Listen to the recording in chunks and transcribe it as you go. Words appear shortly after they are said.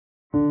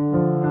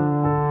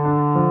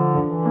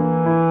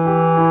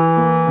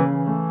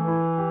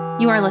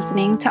are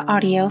listening to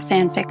Audio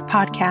Fanfic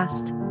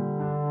Podcast.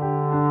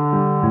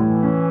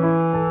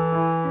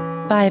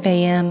 5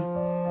 a.m.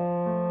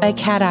 by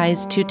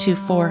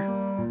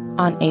kateyes224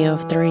 on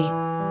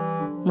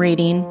AO3.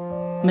 Rating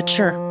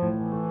mature.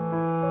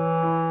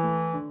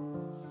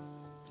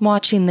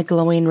 Watching the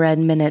glowing red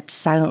minutes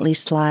silently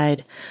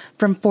slide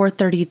from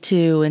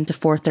 4:32 into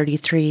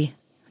 4:33,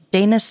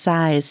 Dana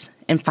sighs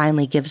and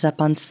finally gives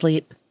up on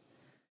sleep.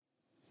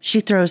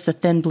 She throws the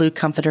thin blue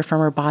comforter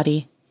from her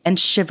body and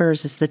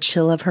shivers as the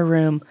chill of her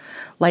room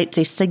lights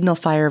a signal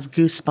fire of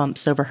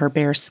goosebumps over her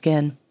bare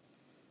skin.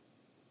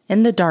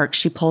 In the dark,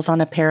 she pulls on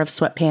a pair of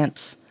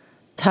sweatpants,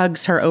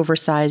 tugs her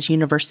oversized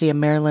University of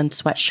Maryland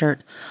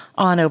sweatshirt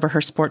on over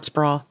her sports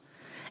bra,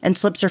 and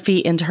slips her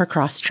feet into her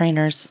cross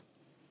trainers.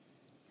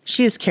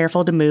 She is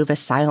careful to move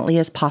as silently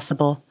as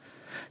possible,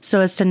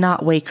 so as to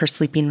not wake her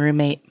sleeping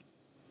roommate.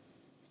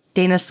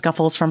 Dana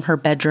scuffles from her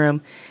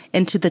bedroom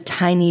into the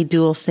tiny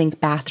dual-sink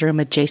bathroom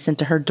adjacent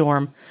to her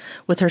dorm,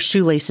 with her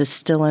shoelaces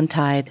still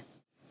untied,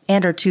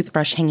 and her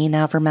toothbrush hanging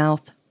out of her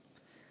mouth.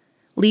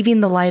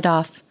 Leaving the light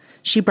off,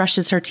 she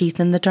brushes her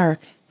teeth in the dark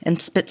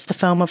and spits the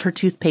foam of her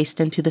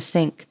toothpaste into the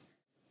sink,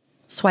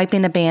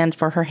 swiping a band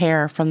for her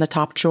hair from the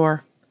top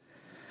drawer.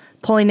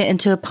 Pulling it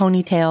into a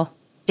ponytail,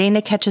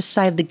 Dana catches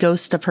sight of the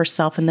ghost of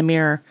herself in the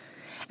mirror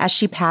as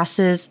she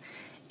passes,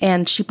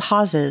 and she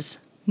pauses,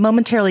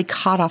 momentarily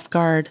caught off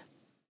guard.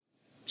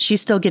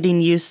 She's still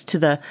getting used to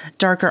the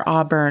darker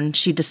auburn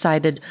she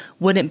decided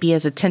wouldn't be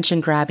as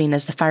attention-grabbing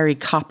as the fiery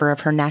copper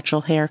of her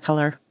natural hair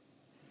color.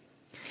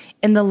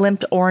 In the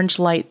limped orange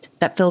light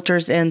that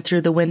filters in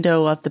through the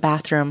window of the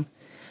bathroom,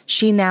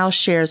 she now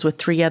shares with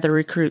 3 other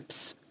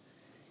recruits.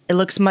 It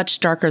looks much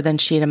darker than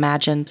she had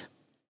imagined.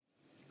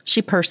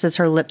 She purses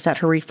her lips at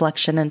her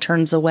reflection and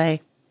turns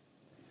away.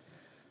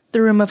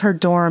 The room of her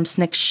dorm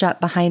snicks shut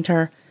behind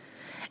her,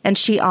 and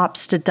she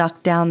opts to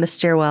duck down the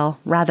stairwell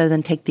rather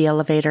than take the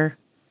elevator.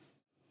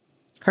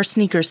 Her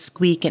sneakers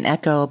squeak and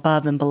echo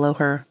above and below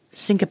her,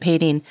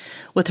 syncopating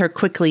with her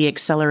quickly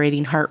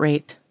accelerating heart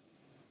rate.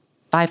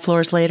 5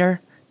 floors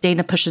later,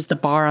 Dana pushes the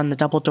bar on the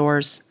double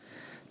doors,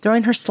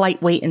 throwing her slight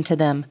weight into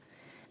them,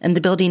 and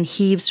the building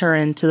heaves her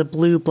into the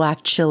blue-black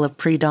chill of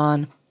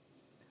pre-dawn.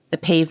 The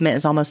pavement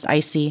is almost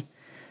icy,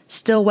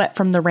 still wet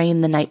from the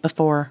rain the night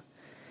before,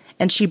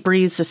 and she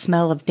breathes the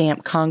smell of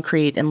damp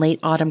concrete and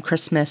late autumn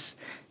Christmas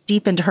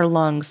deep into her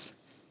lungs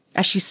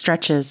as she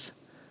stretches,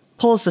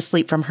 pulls the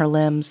sleep from her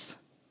limbs.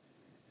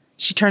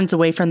 She turns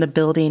away from the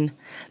building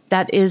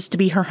that is to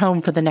be her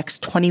home for the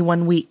next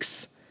 21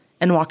 weeks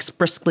and walks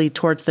briskly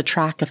towards the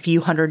track a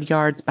few hundred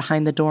yards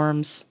behind the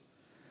dorms.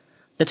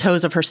 The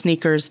toes of her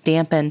sneakers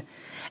dampen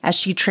as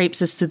she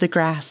traipses through the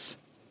grass,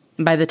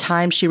 and by the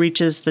time she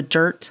reaches the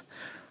dirt,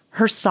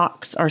 her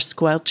socks are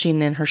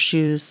squelching in her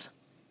shoes.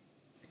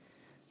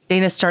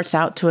 Dana starts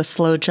out to a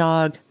slow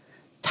jog,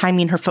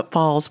 timing her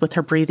footfalls with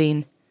her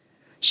breathing.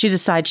 She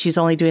decides she's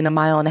only doing 1.5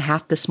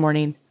 miles this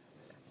morning,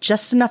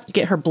 just enough to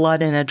get her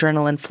blood and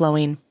adrenaline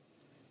flowing.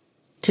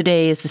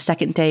 Today is the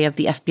 2nd day of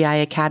the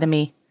FBI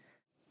Academy.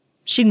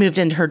 She'd moved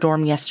into her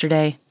dorm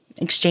yesterday,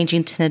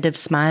 exchanging tentative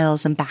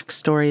smiles and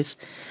backstories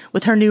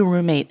with her new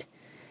roommate,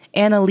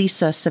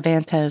 Annalisa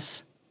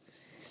Cervantes.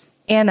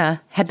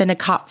 Anna had been a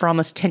cop for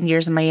almost 10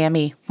 years in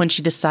Miami when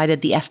she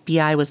decided the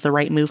FBI was the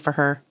right move for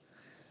her.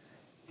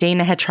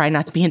 Dana had tried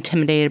not to be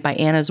intimidated by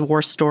Anna's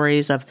war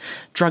stories of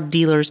drug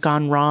dealers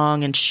gone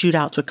wrong and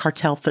shootouts with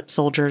cartel foot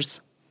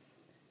soldiers.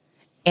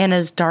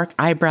 Anna's dark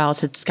eyebrows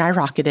had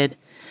skyrocketed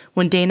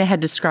when Dana had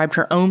described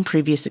her own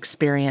previous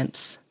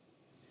experience.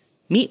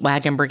 Meat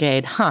wagon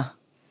brigade, huh?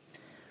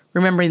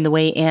 Remembering the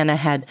way Anna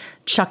had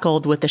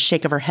chuckled with a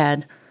shake of her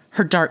head,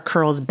 her dark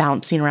curls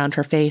bouncing around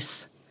her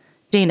face,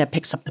 Dana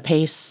picks up the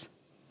pace.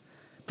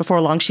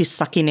 Before long, she's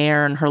sucking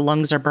air and her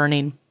lungs are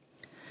burning.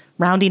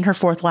 Rounding her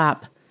 4th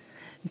lap,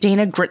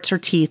 Dana grits her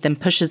teeth and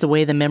pushes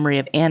away the memory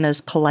of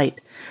Anna's polite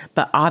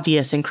but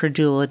obvious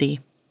incredulity.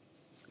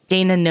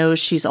 Dana knows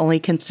she's only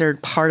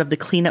considered part of the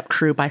cleanup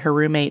crew by her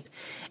roommate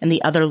and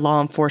the other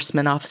law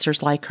enforcement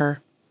officers like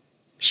her.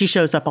 She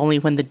shows up only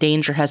when the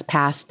danger has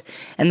passed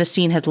and the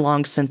scene has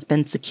long since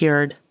been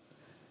secured.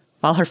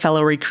 While her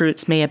fellow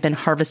recruits may have been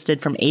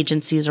harvested from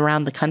agencies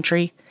around the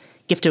country,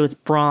 gifted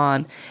with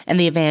brawn and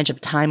the advantage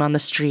of time on the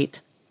street,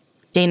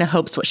 Dana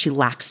hopes what she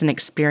lacks in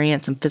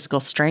experience and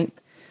physical strength,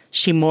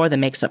 she more than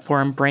makes up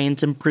for in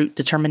brains and brute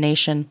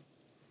determination.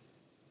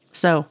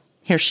 So,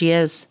 here she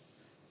is.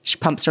 She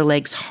pumps her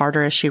legs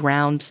harder as she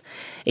rounds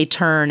a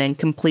turn and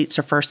completes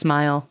her first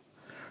mile,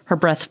 her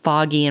breath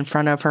foggy in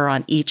front of her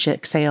on each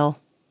exhale.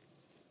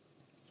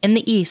 In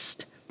the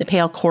east, the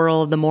pale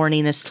coral of the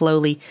morning is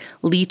slowly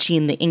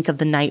leaching the ink of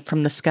the night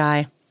from the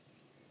sky.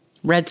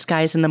 Red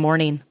skies in the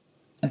morning.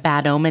 A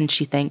bad omen,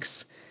 she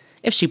thinks,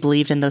 if she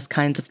believed in those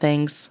kinds of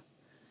things.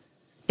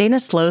 Dana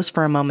slows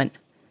for a moment,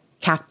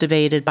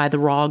 captivated by the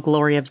raw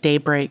glory of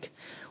daybreak,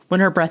 when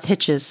her breath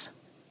hitches,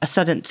 a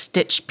sudden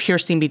stitch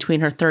piercing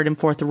between her 3rd and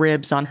 4th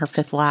ribs on her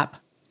 5th lap.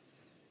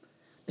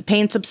 The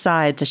pain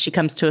subsides as she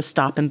comes to a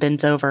stop and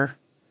bends over.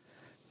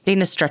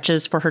 Dana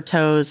stretches for her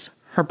toes,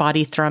 her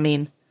body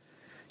thrumming.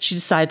 She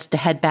decides to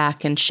head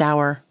back and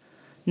shower,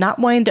 not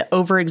wanting to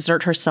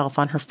overexert herself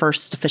on her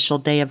first official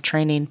day of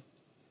training.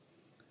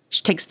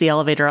 She takes the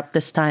elevator up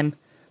this time,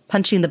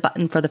 punching the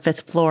button for the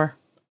 5th floor.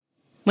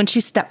 When she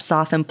steps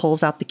off and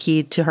pulls out the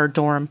key to her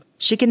dorm,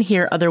 she can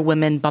hear other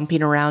women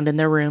bumping around in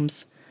their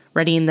rooms,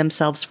 readying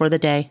themselves for the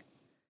day.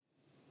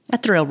 A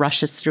thrill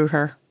rushes through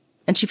her,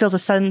 and she feels a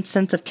sudden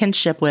sense of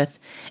kinship with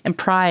and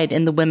pride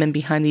in the women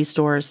behind these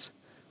doors.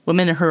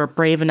 Women who are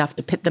brave enough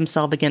to pit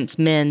themselves against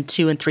men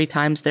 2 and 3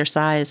 times their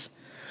size.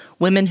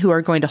 Women who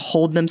are going to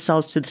hold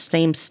themselves to the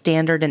same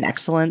standard and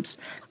excellence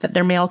that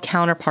their male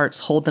counterparts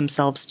hold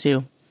themselves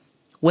to.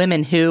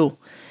 Women who,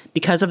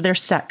 because of their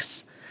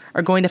sex,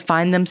 are going to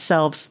find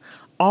themselves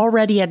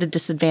already at a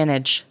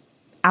disadvantage,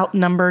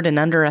 outnumbered and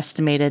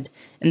underestimated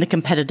in the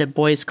competitive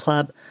boys'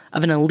 club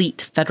of an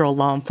elite federal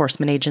law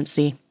enforcement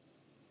agency.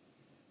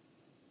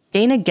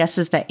 Dana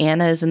guesses that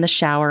Anna is in the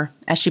shower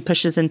as she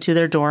pushes into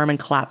their dorm and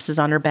collapses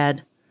on her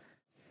bed.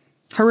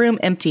 Her room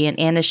empty and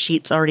Anna's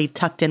sheets already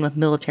tucked in with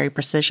military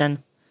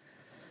precision.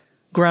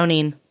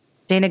 Groaning,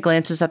 Dana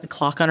glances at the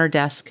clock on her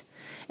desk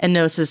and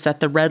notices that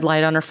the red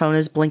light on her phone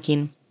is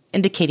blinking,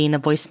 indicating a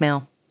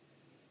voicemail.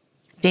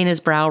 Dana's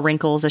brow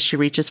wrinkles as she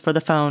reaches for the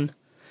phone,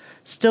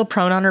 still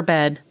prone on her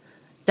bed,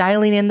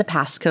 dialing in the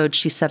passcode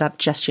she set up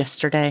just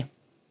yesterday.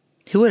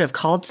 Who would have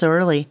called so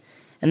early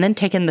and then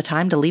taken the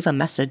time to leave a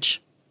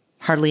message?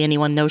 Hardly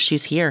anyone knows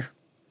she's here.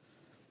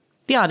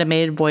 The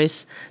automated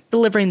voice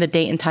delivering the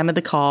date and time of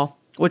the call,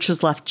 which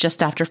was left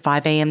just after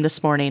 5 a.m.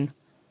 this morning,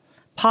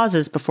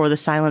 pauses before the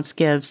silence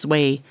gives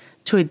way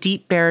to a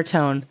deep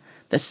baritone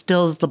that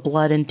stills the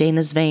blood in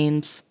Dana's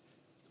veins.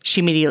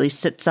 She immediately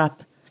sits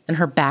up and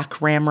her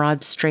back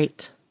ramrods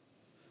straight.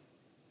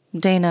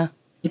 Dana,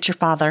 it's your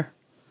father.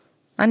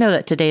 I know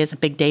that today is a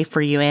big day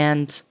for you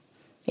and...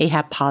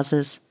 Ahab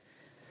pauses.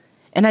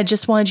 And I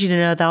just wanted you to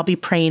know that I'll be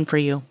praying for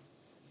you.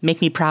 Make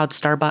me proud,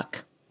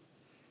 Starbuck.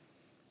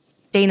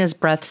 Dana's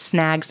breath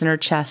snags in her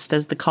chest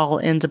as the call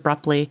ends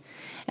abruptly,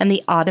 and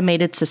the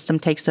automated system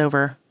takes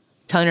over,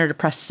 telling her to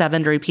press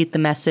 7 to repeat the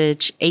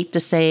message, 8 to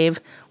save,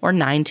 or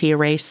 9 to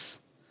erase.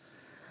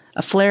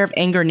 A flare of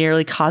anger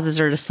nearly causes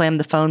her to slam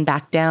the phone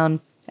back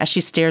down as she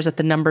stares at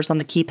the numbers on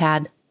the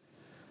keypad.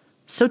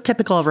 So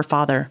typical of her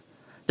father,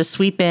 to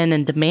sweep in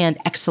and demand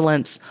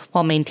excellence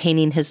while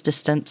maintaining his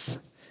distance.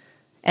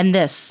 And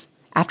this,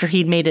 after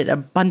he'd made it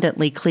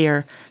abundantly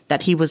clear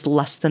that he was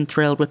less than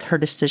thrilled with her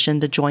decision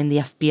to join the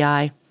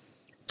FBI,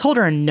 told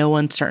her in no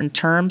uncertain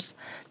terms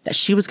that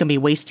she was going to be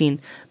wasting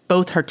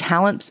both her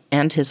talents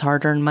and his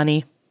hard-earned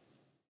money.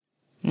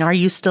 Are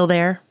you still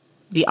there?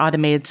 The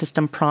automated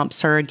system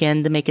prompts her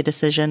again to make a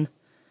decision.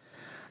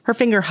 Her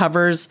finger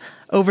hovers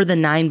over the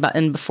 9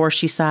 button before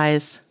she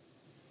sighs.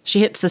 She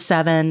hits the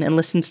 7 and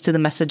listens to the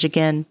message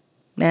again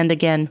and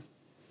again.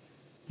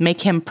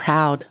 Make him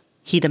proud,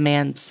 he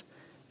demands.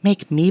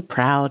 Make me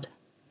proud.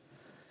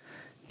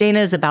 Dana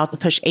is about to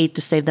push 8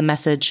 to save the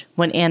message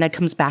when Anna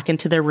comes back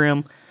into their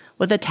room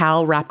with a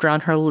towel wrapped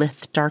around her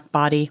lithe, dark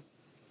body.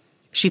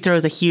 She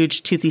throws a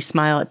huge, toothy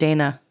smile at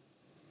Dana.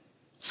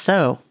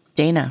 So,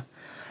 Dana,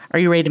 are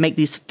you ready to make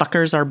these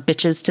fuckers our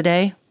bitches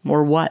today,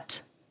 or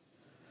what?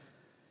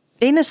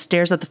 Dana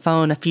stares at the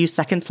phone a few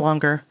seconds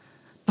longer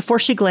before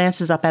she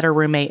glances up at her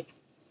roommate.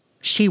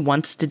 She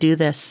wants to do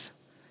this.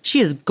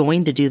 She is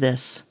going to do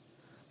this,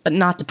 but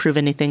not to prove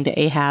anything to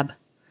Ahab.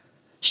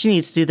 She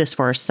needs to do this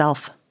for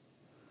herself.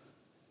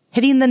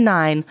 Hitting the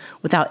 9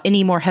 without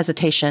any more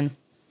hesitation,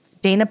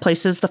 Dana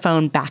places the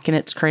phone back in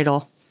its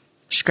cradle.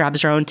 She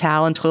grabs her own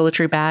towel and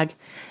toiletry bag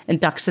and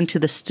ducks into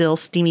the still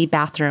steamy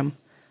bathroom,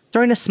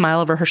 throwing a smile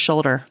over her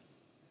shoulder.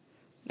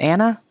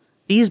 Anna,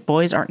 these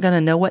boys aren't going to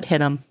know what hit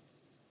them.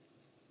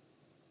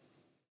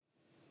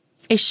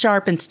 A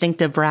sharp,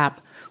 instinctive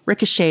rap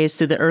ricochets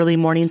through the early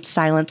morning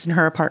silence in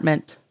her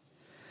apartment.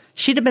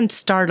 She'd have been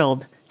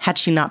startled had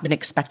she not been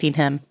expecting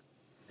him.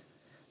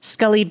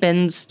 Scully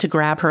bends to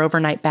grab her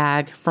overnight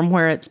bag from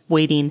where it's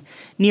waiting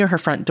near her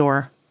front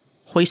door,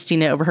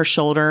 hoisting it over her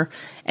shoulder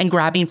and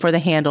grabbing for the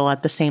handle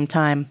at the same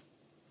time.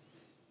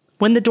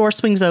 When the door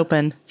swings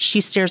open, she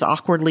stares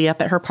awkwardly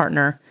up at her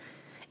partner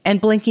and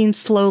blinking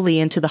slowly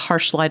into the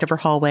harsh light of her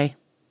hallway.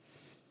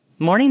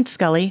 Morning,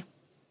 Scully.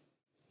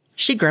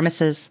 She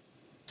grimaces,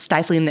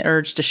 stifling the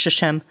urge to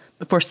shush him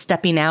before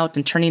stepping out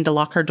and turning to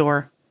lock her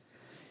door.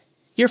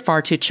 You're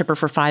far too chipper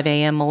for 5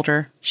 a.m.,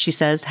 Mulder, she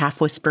says,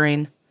 half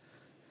whispering.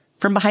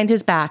 From behind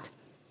his back,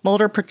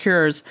 Mulder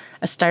procures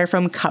a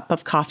styrofoam cup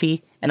of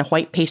coffee and a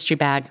white pastry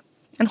bag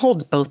and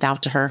holds both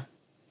out to her.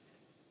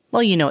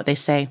 Well, you know what they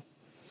say.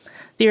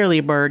 The early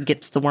bird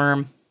gets the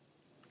worm.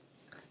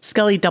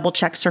 Scully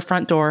double-checks her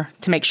front door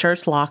to make sure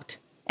it's locked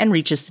and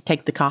reaches to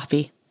take the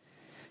coffee,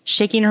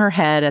 shaking her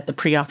head at the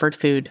pre-offered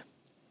food.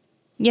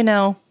 You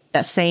know,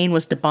 that saying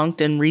was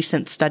debunked in a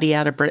recent study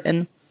out of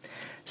Britain.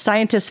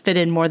 Scientists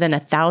fitted more than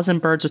 1,000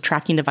 birds with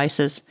tracking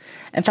devices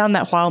and found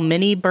that while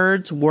many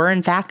birds were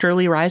in fact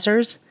early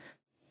risers,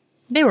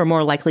 they were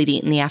more likely to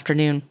eat in the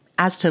afternoon,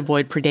 as to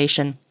avoid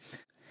predation.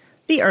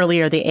 The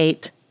earlier they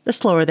ate, the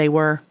slower they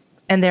were,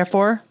 and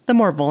therefore the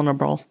more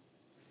vulnerable.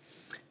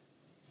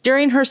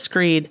 During her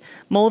screed,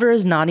 Mulder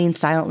is nodding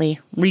silently,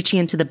 reaching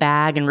into the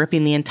bag and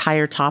ripping the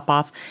entire top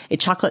off a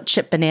chocolate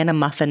chip banana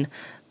muffin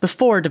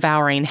before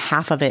devouring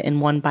half of it in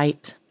one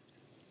bite.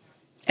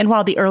 And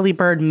while the early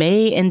bird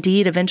may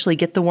indeed eventually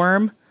get the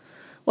worm,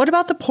 what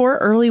about the poor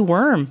early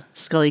worm?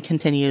 Scully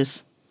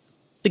continues.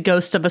 The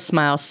ghost of a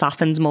smile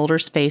softens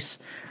Mulder's face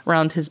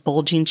around his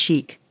bulging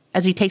cheek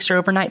as he takes her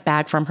overnight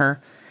bag from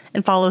her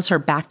and follows her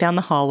back down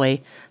the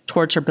hallway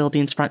towards her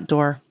building's front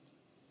door.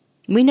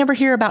 We never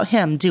hear about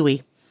him, do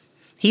we?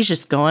 He's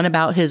just going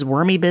about his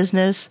wormy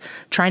business,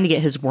 trying to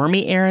get his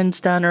wormy errands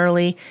done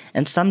early,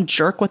 and some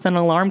jerk with an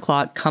alarm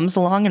clock comes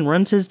along and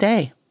ruins his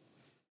day.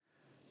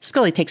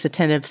 Scully takes a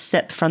tentative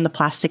sip from the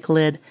plastic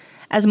lid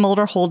as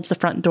Mulder holds the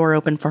front door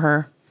open for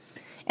her,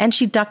 and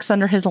she ducks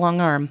under his long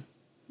arm.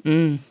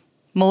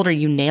 Mulder,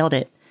 you nailed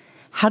it.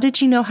 How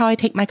did you know how I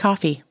take my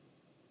coffee?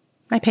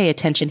 I pay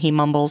attention, he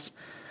mumbles,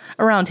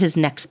 around his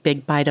next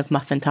big bite of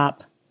muffin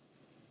top.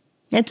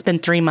 It's been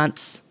 3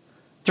 months.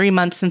 3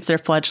 months since their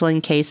fledgling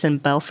case in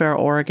Belfair,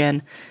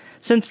 Oregon,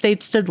 since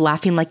they'd stood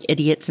laughing like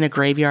idiots in a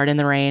graveyard in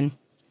the rain.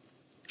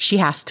 She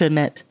has to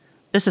admit,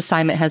 this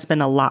assignment has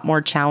been a lot more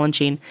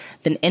challenging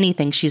than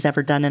anything she's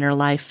ever done in her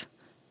life.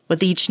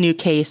 With each new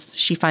case,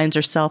 she finds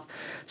herself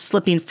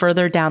slipping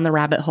further down the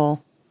rabbit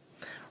hole,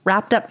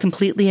 wrapped up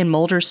completely in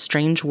Mulder's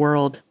strange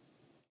world.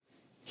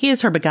 He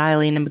is her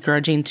beguiling and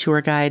begrudging tour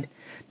guide,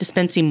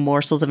 dispensing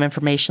morsels of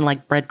information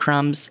like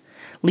breadcrumbs,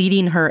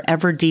 leading her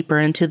ever deeper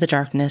into the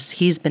darkness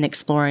he's been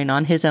exploring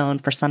on his own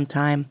for some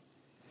time.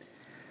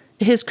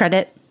 To his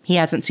credit, he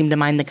hasn't seemed to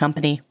mind the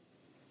company.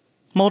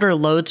 Mulder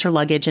loads her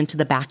luggage into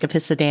the back of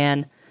his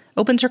sedan,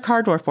 opens her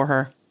car door for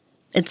her.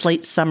 It's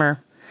late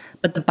summer,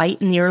 but the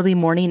bite in the early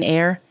morning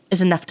air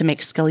is enough to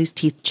make Scully's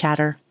teeth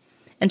chatter,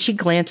 and she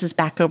glances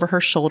back over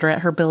her shoulder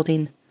at her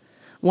building,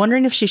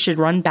 wondering if she should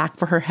run back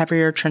for her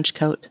heavier trench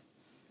coat.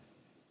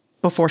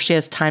 Before she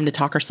has time to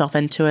talk herself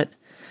into it,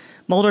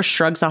 Mulder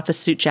shrugs off his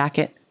suit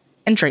jacket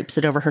and drapes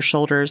it over her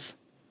shoulders.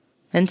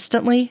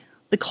 Instantly,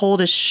 the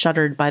cold is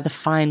shuddered by the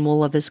fine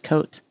wool of his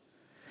coat.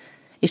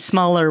 A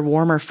smaller,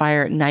 warmer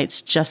fire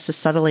ignites just as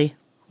subtly,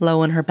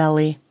 low in her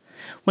belly,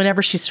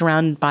 whenever she's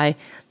surrounded by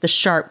the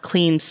sharp,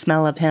 clean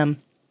smell of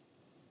him.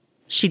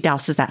 She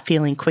douses that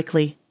feeling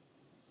quickly.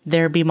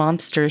 There be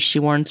monsters, she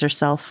warns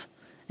herself,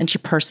 and she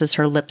purses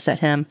her lips at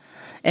him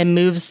and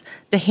moves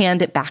to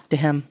hand it back to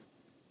him.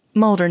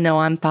 Mulder, no,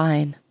 I'm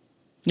fine.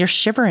 You're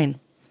shivering.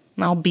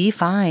 I'll be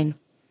fine.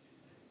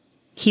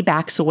 He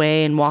backs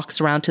away and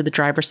walks around to the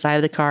driver's side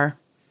of the car.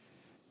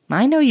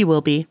 I know you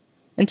will be.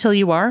 Until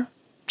you are,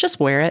 just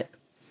wear it.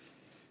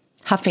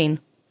 Huffing,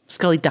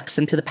 Scully ducks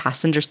into the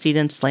passenger seat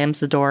and slams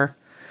the door,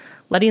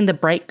 letting the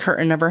bright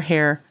curtain of her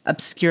hair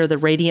obscure the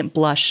radiant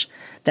blush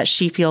that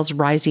she feels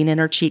rising in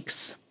her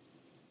cheeks.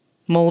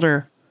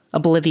 Mulder,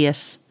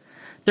 oblivious,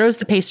 throws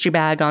the pastry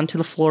bag onto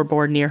the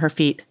floorboard near her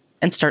feet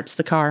and starts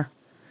the car,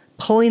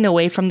 pulling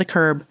away from the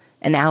curb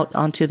and out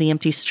onto the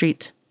empty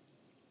street.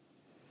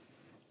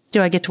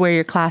 Do I get to wear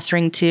your class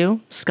ring too?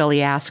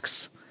 Scully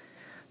asks,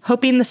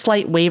 hoping the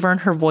slight waver in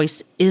her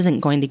voice isn't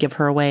going to give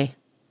her away.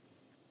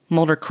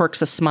 Mulder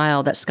quirks a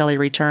smile that Scully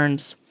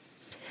returns.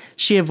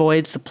 She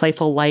avoids the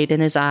playful light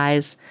in his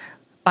eyes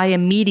by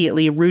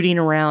immediately rooting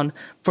around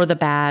for the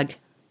bag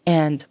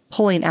and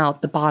pulling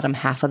out the bottom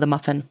half of the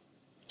muffin,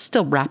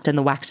 still wrapped in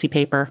the waxy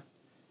paper.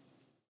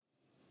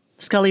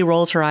 Scully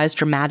rolls her eyes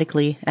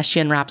dramatically as she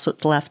unwraps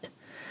what's left,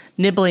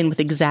 nibbling with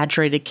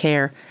exaggerated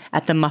care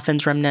at the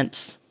muffin's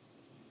remnants.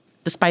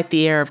 Despite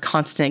the air of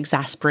constant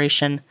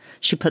exasperation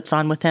she puts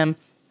on with him,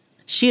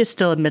 she is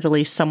still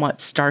admittedly somewhat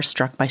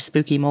starstruck by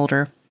spooky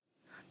Mulder,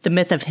 the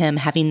myth of him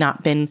having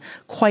not been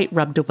quite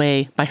rubbed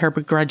away by her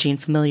begrudging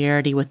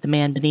familiarity with the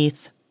man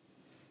beneath.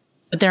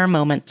 But there are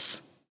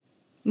moments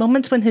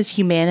when his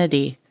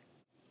humanity,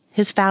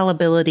 his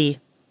fallibility,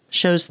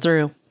 shows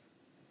through.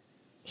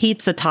 He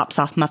eats the tops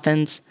off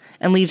muffins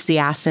and leaves the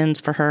ass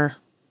ends for her.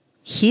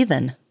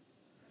 Heathen.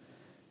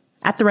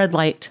 At the red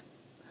light,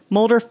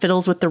 Mulder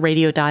fiddles with the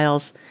radio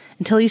dials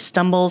until he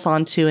stumbles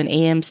onto an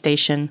AM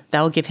station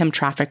that will give him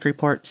traffic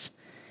reports,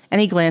 and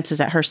he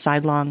glances at her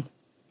sidelong.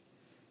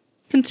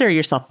 Consider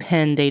yourself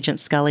pinned, Agent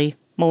Scully,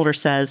 Mulder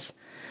says,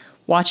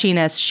 watching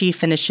as she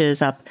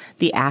finishes up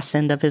the ass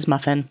end of his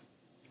muffin.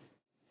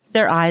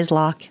 Their eyes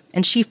lock,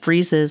 and she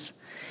freezes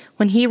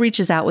when he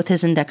reaches out with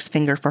his index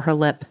finger for her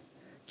lip,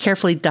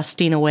 carefully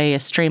dusting away a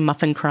stray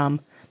muffin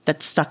crumb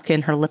that's stuck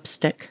in her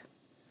lipstick.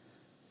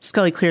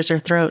 Scully clears her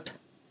throat.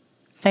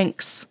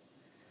 Thanks.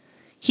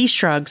 He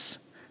shrugs,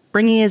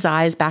 bringing his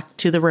eyes back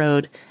to the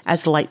road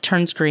as the light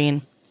turns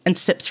green and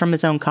sips from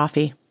his own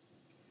coffee.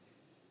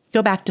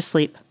 Go back to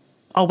sleep.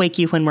 I'll wake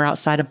you when we're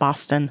outside of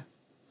Boston.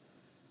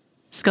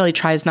 Scully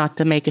tries not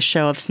to make a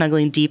show of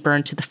snuggling deeper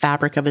into the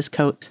fabric of his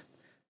coat.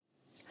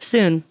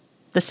 Soon,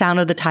 the sound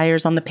of the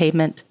tires on the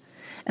pavement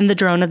and the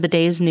drone of the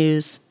day's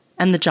news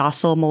and the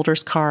jostle of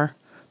Mulder's car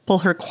pull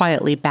her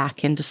quietly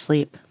back into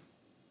sleep.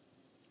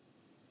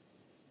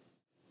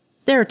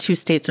 There are two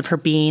states of her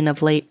being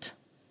of late.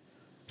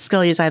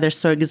 Scully is either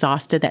so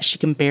exhausted that she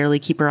can barely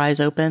keep her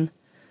eyes open,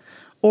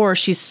 Or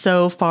she's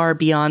so far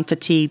beyond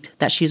fatigued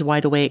that she's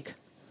wide awake,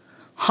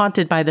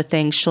 haunted by the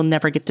things she'll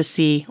never get to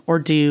see or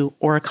do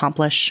or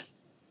accomplish.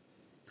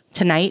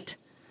 Tonight,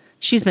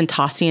 she's been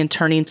tossing and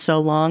turning so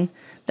long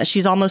that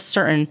she's almost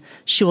certain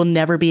she will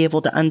never be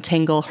able to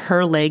untangle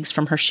her legs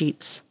from her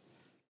sheets.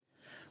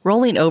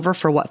 Rolling over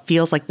for what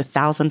feels like the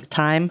 1,000th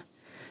time,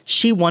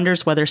 she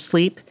wonders whether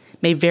sleep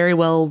may very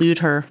well elude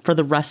her for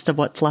the rest of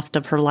what's left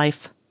of her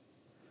life.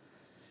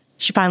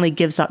 She finally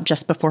gives up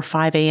just before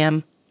 5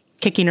 a.m.,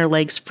 kicking her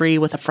legs free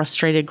with a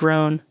frustrated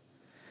groan.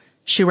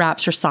 She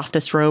wraps her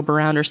softest robe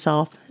around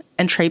herself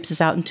and traipses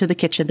out into the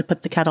kitchen to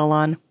put the kettle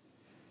on.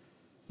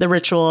 The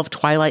ritual of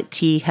twilight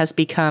tea has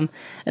become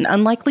an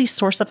unlikely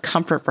source of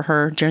comfort for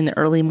her during the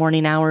early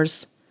morning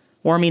hours,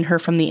 warming her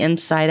from the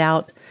inside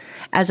out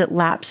as it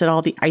laps at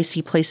all the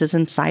icy places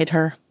inside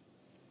her.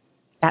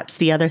 That's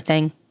the other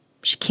thing.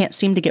 She can't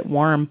seem to get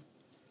warm.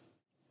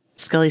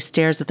 Scully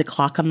stares at the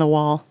clock on the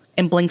wall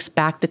and blinks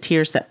back the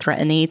tears that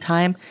threaten any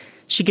time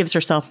she gives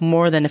herself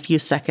more than a few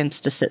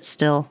seconds to sit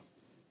still.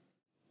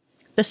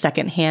 The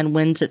second hand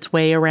winds its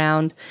way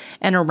around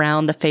and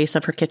around the face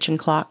of her kitchen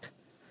clock.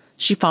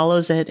 She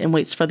follows it and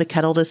waits for the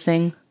kettle to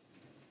sing.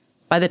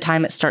 By the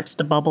time it starts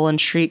to bubble and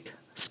shriek,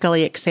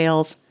 Scully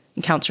exhales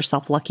and counts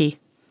herself lucky.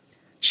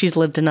 She's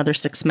lived another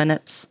 6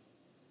 minutes.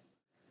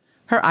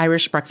 Her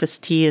Irish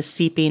breakfast tea is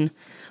seeping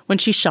when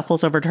she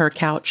shuffles over to her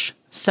couch,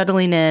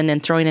 settling in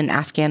and throwing an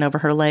Afghan over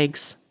her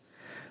legs.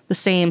 The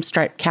same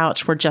striped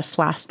couch where just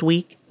last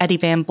week Eddie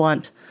Van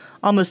Blunt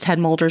almost had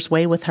Mulder's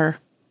way with her.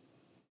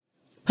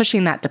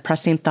 Pushing that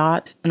depressing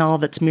thought and all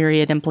of its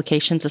myriad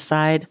implications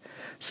aside,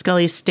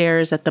 Scully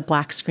stares at the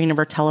black screen of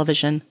her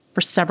television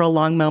for several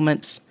long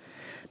moments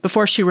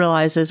before she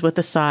realizes with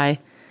a sigh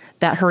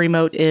that her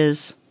remote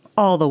is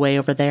all the way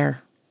over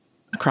there,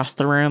 across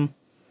the room,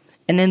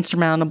 an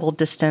insurmountable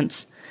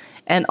distance,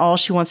 and all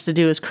she wants to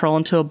do is curl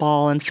into a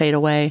ball and fade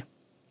away.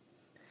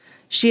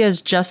 She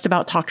has just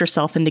about talked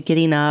herself into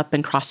getting up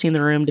and crossing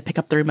the room to pick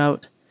up the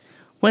remote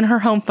when her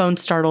home phone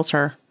startles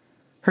her,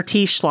 her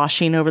tea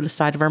sloshing over the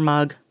side of her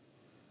mug.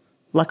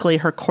 Luckily,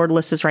 her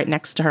cordless is right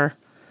next to her,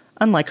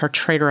 unlike her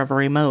traitor of a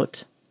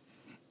remote.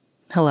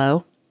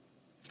 Hello?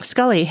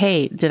 Scully,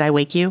 hey, did I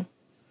wake you?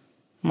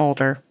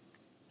 Mulder.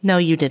 No,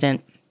 you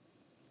didn't.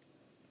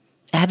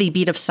 A heavy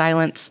beat of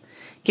silence,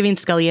 giving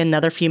Scully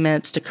another few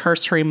minutes to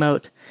curse her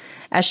remote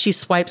as she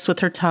swipes with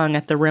her tongue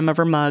at the rim of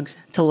her mug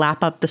to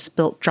lap up the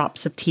spilt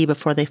drops of tea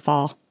before they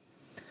fall.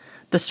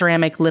 The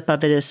ceramic lip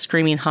of it is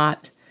screaming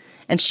hot,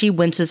 and she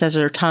winces as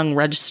her tongue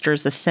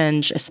registers the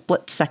singe a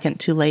split second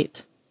too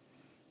late.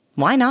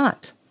 Why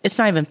not? It's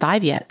not even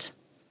 5 yet.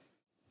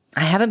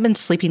 I haven't been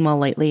sleeping well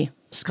lately,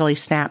 Scully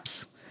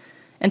snaps,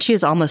 and she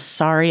is almost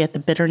sorry at the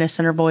bitterness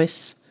in her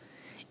voice,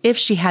 if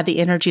she had the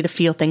energy to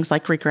feel things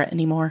like regret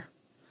anymore.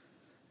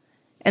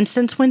 And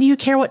since when do you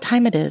care what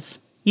time it is?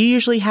 You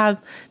usually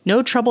have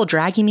no trouble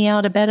dragging me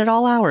out of bed at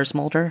all hours,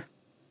 Mulder.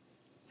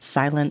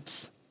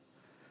 Silence.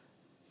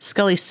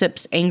 Scully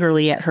sips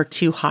angrily at her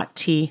too hot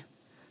tea,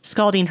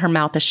 scalding her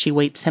mouth as she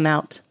waits him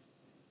out.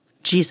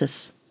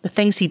 Jesus, the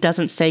things he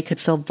doesn't say could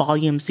fill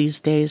volumes these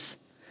days.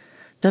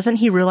 Doesn't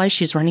he realize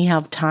she's running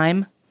out of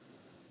time?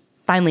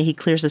 Finally, he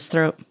clears his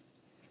throat.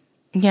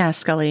 Yeah,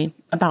 Scully,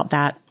 about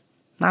that.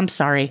 I'm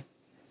sorry.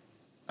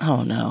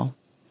 Oh, no.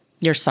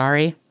 You're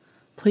sorry?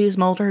 Please,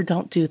 Mulder,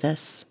 don't do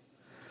this.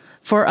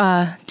 For,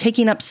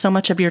 taking up so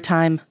much of your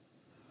time.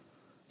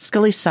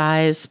 Scully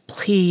sighs.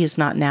 Please,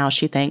 not now,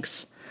 she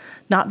thinks.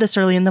 Not this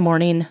early in the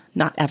morning,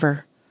 not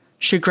ever.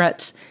 She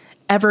regrets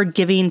ever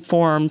giving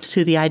form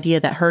to the idea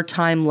that her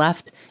time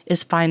left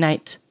is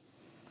finite.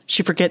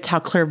 She forgets how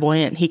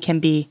clairvoyant he can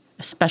be,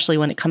 especially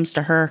when it comes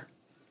to her.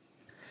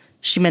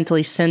 She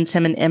mentally sends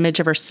him an image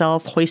of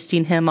herself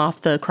hoisting him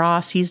off the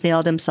cross he's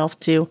nailed himself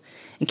to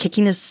and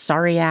kicking his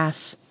sorry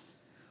ass.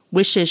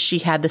 Wishes she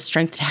had the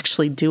strength to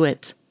actually do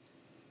it.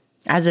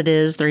 As it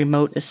is, the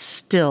remote is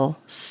still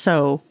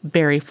so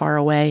very far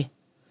away.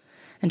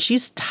 And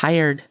she's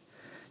tired.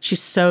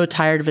 She's so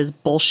tired of his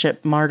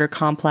bullshit martyr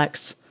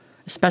complex,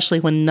 especially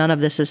when none of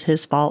this is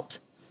his fault.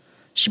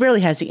 She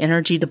barely has the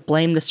energy to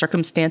blame the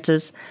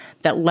circumstances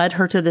that led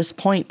her to this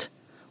point,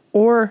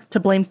 or to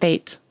blame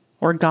fate,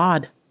 or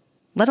God,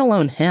 let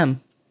alone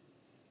him.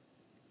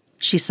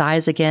 She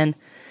sighs again,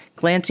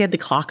 glancing at the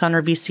clock on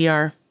her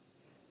VCR.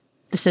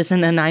 This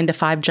isn't a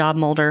 9-to-5 job,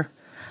 Mulder.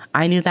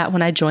 I knew that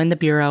when I joined the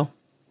Bureau.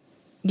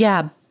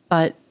 Yeah,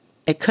 but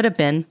it could have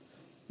been.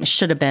 It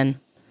should have been.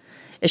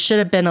 It should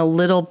have been a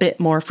little bit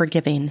more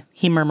forgiving,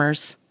 he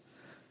murmurs.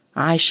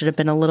 I should have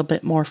been a little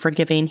bit more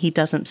forgiving, he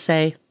doesn't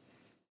say.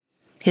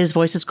 His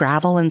voice is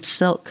gravel and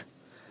silk,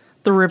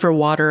 the river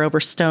water over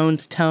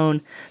stone's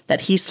tone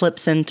that he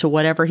slips into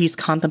whatever he's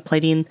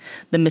contemplating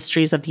the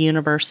mysteries of the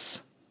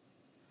universe.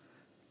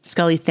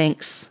 Scully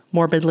thinks,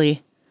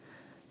 morbidly,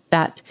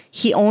 that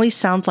he only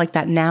sounds like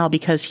that now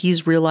because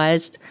he's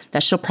realized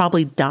that she'll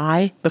probably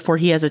die before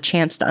he has a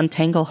chance to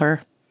untangle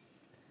her.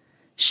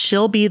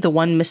 She'll be the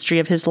one mystery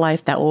of his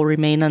life that will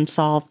remain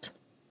unsolved.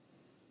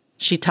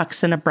 She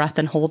tucks in a breath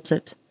and holds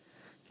it,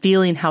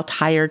 feeling how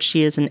tired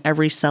she is in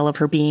every cell of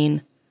her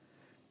being,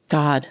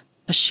 God,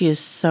 but she is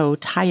so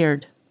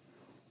tired.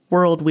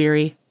 World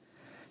weary.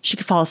 She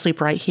could fall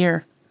asleep right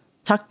here,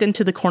 tucked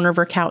into the corner of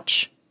her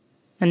couch,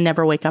 and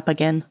never wake up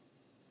again.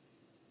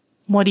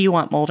 What do you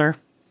want, Mulder?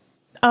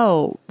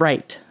 Oh,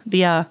 right.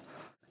 The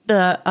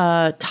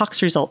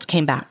tox results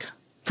came back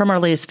from our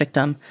latest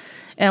victim,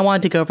 and I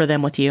wanted to go over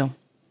them with you.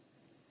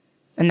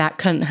 And that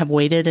couldn't have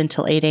waited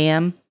until 8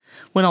 a.m.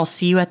 when I'll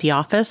see you at the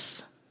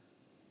office?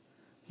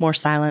 More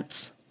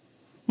silence.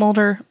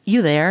 Mulder,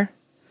 you there?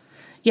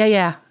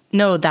 Yeah.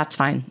 No, that's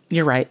fine.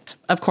 You're right.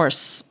 Of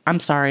course. I'm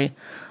sorry.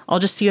 I'll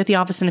just see you at the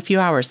office in a few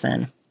hours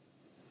then.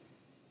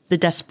 The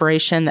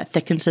desperation that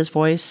thickens his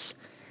voice,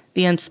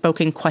 the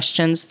unspoken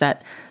questions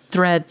that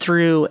thread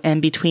through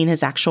and between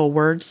his actual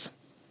words,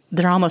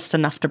 they're almost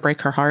enough to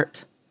break her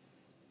heart.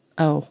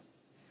 Oh.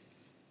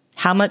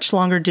 How much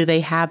longer do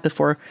they have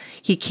before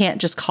he can't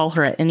just call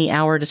her at any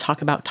hour to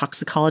talk about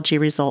toxicology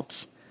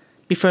results?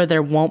 Before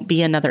there won't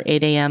be another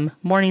 8 a.m.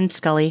 Morning,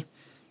 Scully,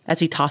 as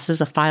he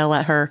tosses a file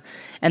at her,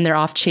 and they're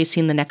off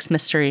chasing the next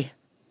mystery.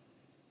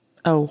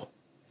 Oh.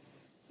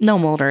 No,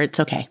 Mulder,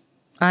 it's okay.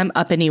 I'm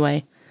up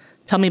anyway.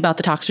 Tell me about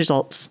the tox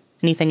results.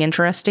 Anything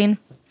interesting?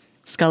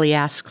 Scully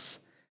asks,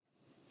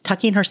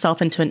 tucking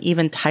herself into an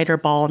even tighter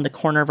ball in the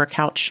corner of her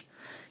couch,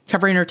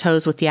 covering her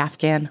toes with the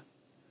Afghan.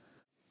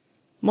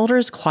 Mulder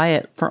is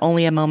quiet for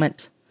only a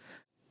moment,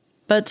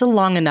 but it's a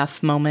long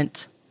enough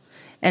moment,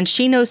 and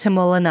she knows him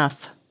well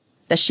enough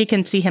that she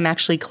can see him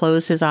actually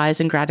close his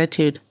eyes in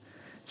gratitude,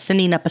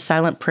 sending up a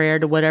silent prayer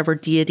to whatever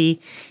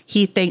deity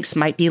he thinks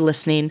might be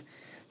listening,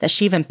 that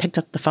she even picked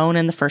up the phone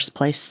in the first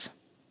place.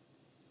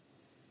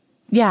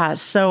 Yeah,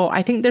 so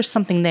I think there's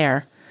something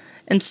there,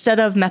 instead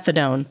of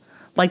methadone,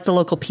 like the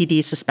local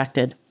PD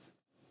suspected.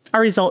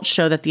 Our results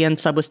show that the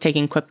unsub was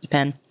taking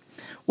Quiptapen,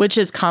 which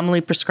is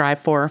commonly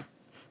prescribed for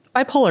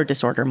bipolar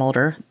disorder,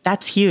 Mulder.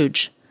 That's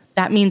huge.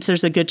 That means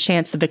there's a good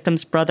chance the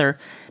victim's brother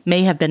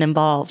may have been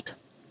involved.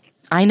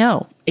 I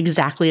know,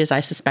 exactly as I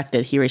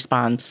suspected, he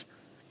responds,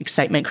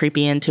 excitement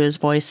creeping into his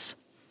voice.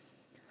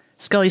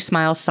 Scully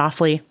smiles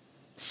softly,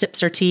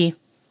 sips her tea,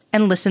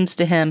 and listens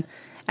to him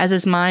as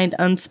his mind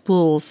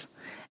unspools,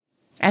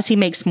 as he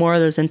makes more of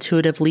those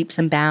intuitive leaps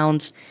and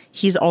bounds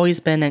he's always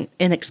been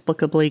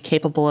inexplicably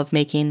capable of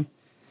making.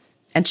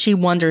 And she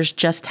wonders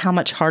just how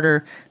much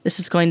harder this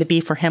is going to be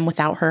for him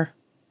without her.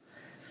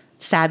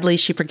 Sadly,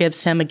 she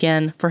forgives him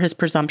again for his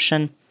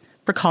presumption,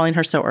 for calling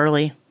her so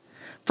early,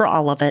 for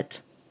all of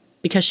it,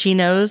 because she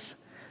knows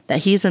that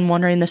he's been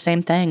wondering the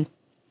same thing.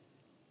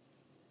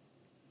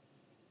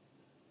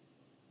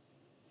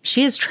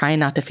 She is trying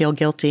not to feel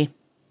guilty.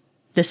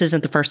 This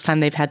isn't the first time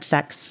they've had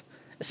sex.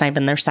 It's not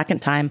even their second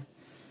time.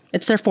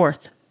 It's their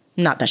fourth.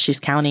 Not that she's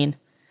counting.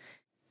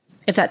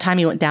 If that time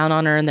he went down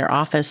on her in their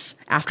office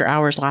after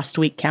hours last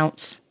week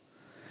counts.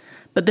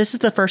 But this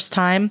is the first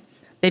time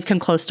they've come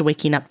close to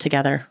waking up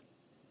together.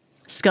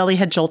 Scully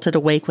had jolted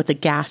awake with a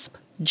gasp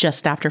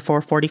just after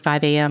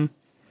 4:45 a.m.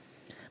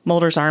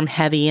 Mulder's arm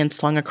heavy and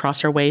slung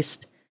across her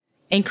waist,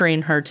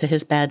 anchoring her to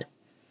his bed.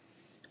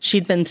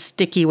 She'd been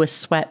sticky with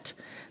sweat,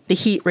 the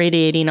heat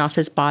radiating off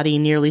his body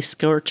nearly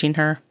scorching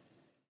her.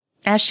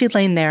 As she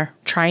lay there,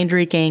 trying to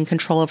regain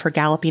control of her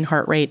galloping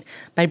heart rate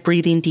by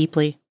breathing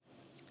deeply,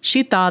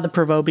 she thought of the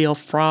proverbial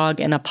frog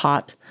in a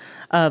pot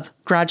of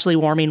gradually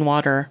warming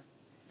water,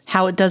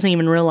 how it doesn't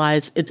even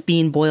realize it's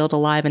being boiled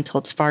alive until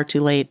it's far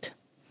too late.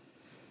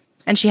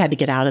 And she had to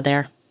get out of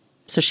there,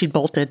 so she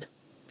bolted.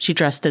 She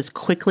dressed as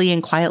quickly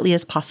and quietly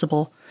as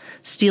possible,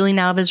 stealing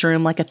out of his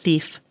room like a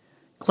thief,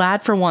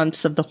 glad for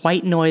once of the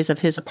white noise of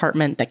his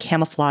apartment that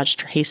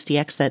camouflaged her hasty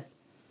exit.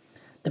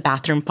 The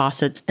bathroom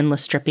faucet's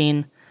endless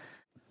dripping,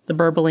 the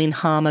burbling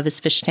hum of his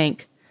fish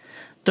tank,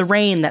 the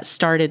rain that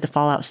started to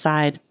fall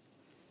outside.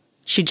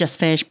 She'd just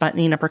finished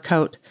buttoning up her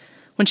coat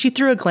when she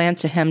threw a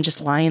glance at him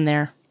just lying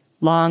there,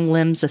 long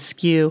limbs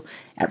askew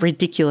at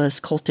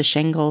ridiculous cultish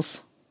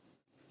angles.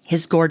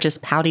 His gorgeous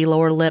pouty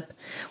lower lip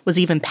was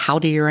even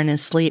poutier in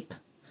his sleep.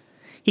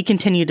 He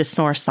continued to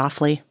snore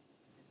softly.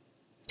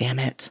 Damn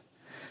it.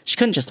 She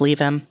couldn't just leave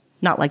him.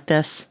 Not like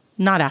this.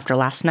 Not after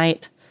last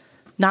night.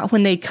 Not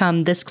when they'd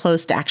come this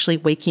close to actually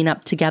waking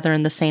up together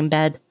in the same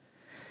bed.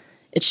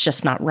 It's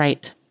just not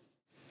right.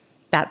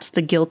 That's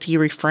the guilty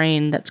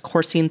refrain that's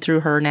coursing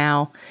through her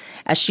now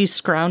as she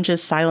scrounges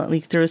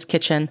silently through his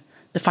kitchen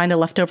to find a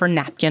leftover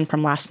napkin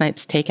from last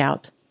night's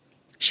takeout.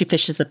 She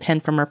fishes a pen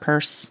from her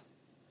purse.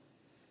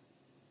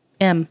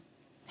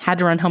 Had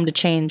to run home to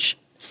change.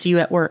 See you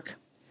at work.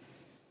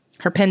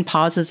 Her pen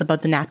pauses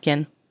above the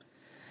napkin.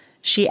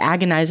 She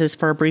agonizes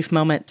for a brief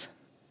moment.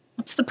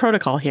 What's the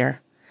protocol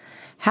here?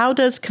 How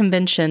does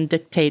convention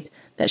dictate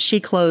that she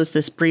close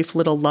this brief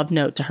little love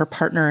note to her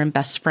partner and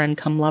best friend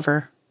come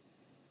lover?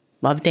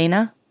 Love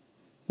Dana?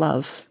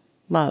 Love.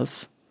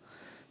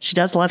 She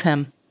does love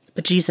him,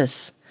 but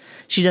Jesus,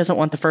 she doesn't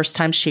want the first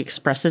time she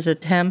expresses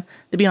it to him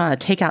to be on a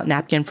takeout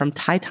napkin from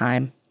Thai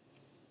Time.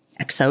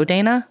 XO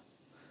Dana?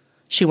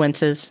 She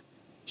winces.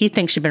 He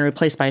thinks she'd been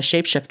replaced by a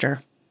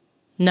shapeshifter.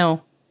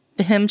 No,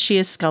 to him she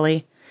is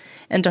Scully,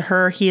 and to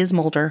her he is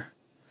Mulder.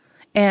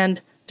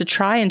 And To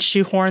try and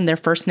shoehorn their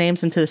first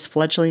names into this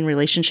fledgling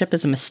relationship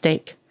is a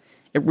mistake.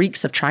 It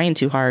reeks of trying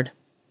too hard.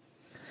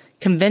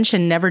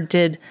 Convention never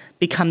did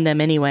become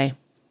them anyway.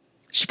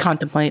 She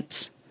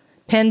contemplates,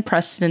 pen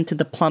pressed into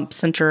the plump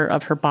center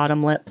of her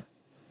bottom lip.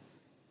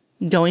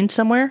 Going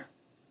somewhere?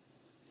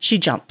 She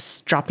jumps,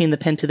 dropping the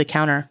pen to the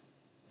counter.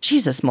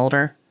 Jesus,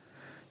 Mulder.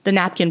 The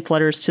napkin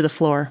flutters to the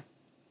floor.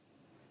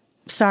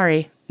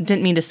 Sorry,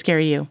 didn't mean to scare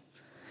you.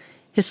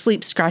 His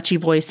sleep scratchy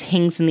voice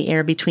hangs in the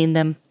air between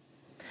them,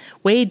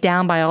 weighed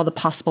down by all the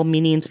possible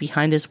meanings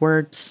behind his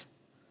words.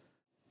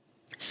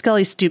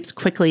 Scully stoops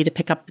quickly to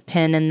pick up the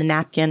pen and the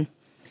napkin,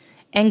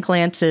 and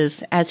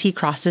glances as he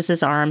crosses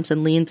his arms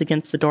and leans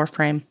against the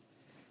doorframe.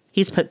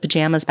 He's put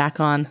pajamas back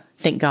on,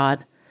 thank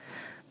God.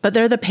 But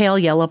they're the pale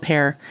yellow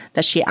pair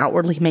that she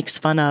outwardly makes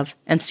fun of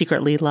and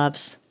secretly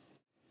loves.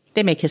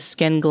 They make his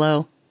skin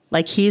glow,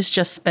 like he's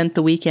just spent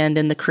the weekend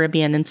in the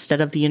Caribbean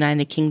instead of the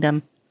United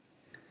Kingdom.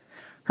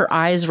 Her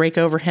eyes rake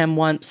over him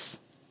once,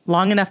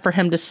 long enough for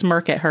him to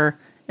smirk at her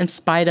in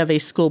spite of a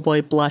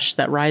schoolboy blush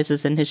that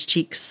rises in his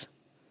cheeks.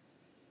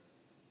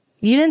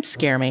 You didn't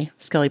scare me,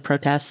 Scully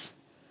protests.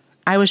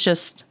 I was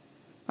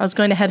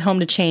going to head home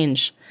to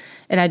change,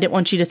 and I didn't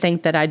want you to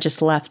think that I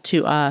just left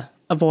to,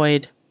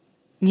 avoid,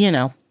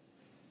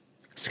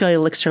 Scully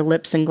licks her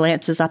lips and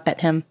glances up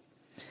at him.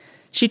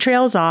 She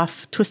trails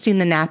off, twisting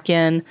the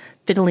napkin,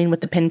 fiddling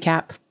with the pen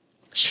cap.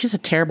 She's a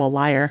terrible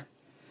liar.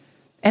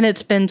 And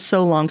it's been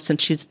so long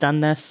since she's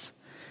done this.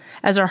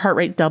 As her heart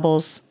rate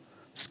doubles,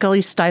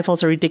 Scully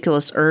stifles a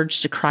ridiculous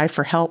urge to cry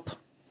for help.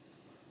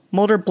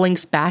 Mulder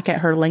blinks back at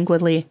her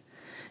languidly,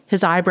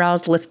 his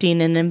eyebrows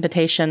lifting in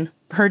invitation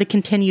for her to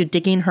continue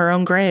digging her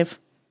own grave.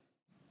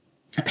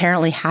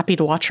 Apparently happy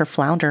to watch her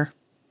flounder.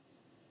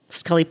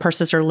 Scully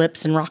purses her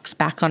lips and rocks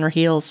back on her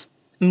heels,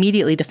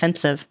 immediately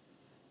defensive.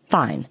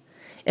 Fine,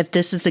 if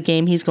this is the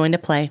game he's going to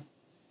play.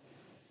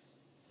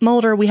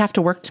 Mulder, we have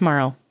to work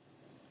tomorrow.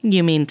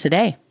 You mean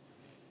today?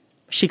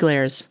 She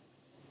glares.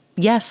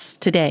 Yes,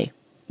 today.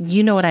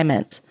 You know what I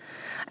meant.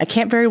 I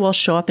can't very well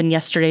show up in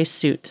yesterday's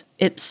suit.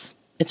 It's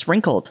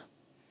wrinkled.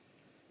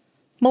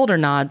 Mulder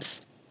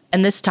nods,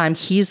 and this time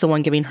he's the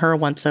one giving her a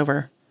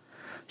once-over.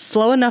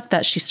 Slow enough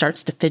that she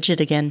starts to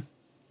fidget again.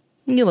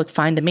 You look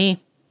fine to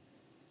me.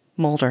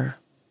 Mulder.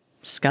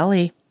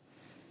 Scully.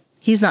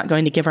 He's not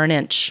going to give her an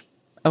inch.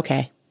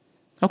 Okay.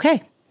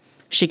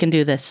 She can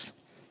do this.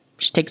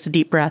 She takes a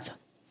deep breath.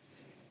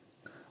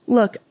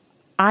 Look,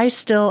 I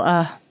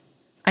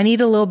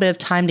need a little bit of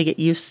time to get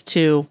used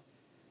to...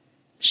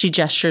 She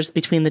gestures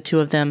between the two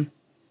of them.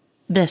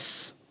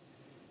 This.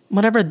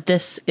 Whatever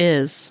this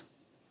is.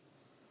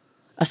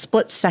 A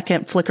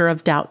split-second flicker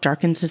of doubt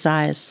darkens his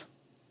eyes.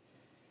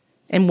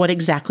 And what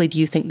exactly do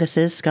you think this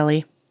is,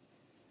 Scully?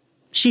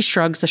 She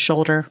shrugs a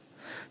shoulder,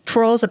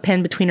 twirls a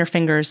pen between her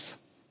fingers.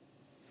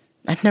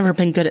 I've never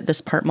been good at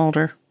this part,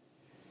 Mulder.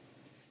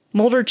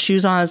 Mulder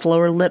chews on his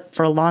lower lip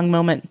for a long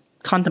moment,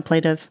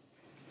 contemplative.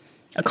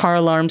 A car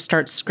alarm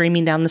starts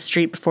screaming down the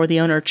street before the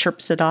owner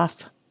chirps it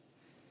off.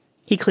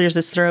 He clears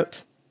his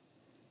throat.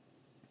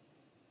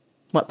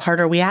 What part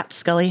are we at,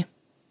 Scully?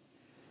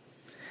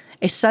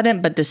 A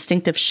sudden but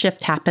distinctive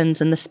shift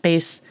happens in the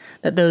space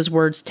that those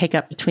words take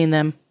up between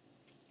them.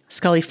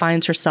 Scully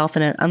finds herself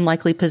in an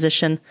unlikely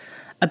position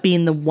of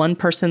being the one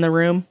person in the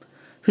room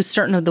who's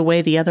certain of the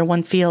way the other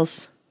one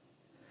feels.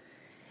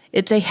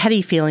 It's a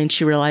heady feeling,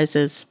 she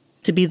realizes,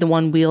 to be the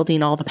one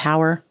wielding all the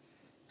power,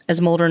 as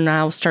Mulder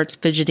now starts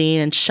fidgeting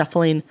and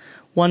shuffling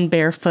one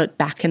bare foot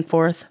back and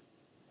forth.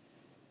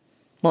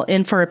 Well,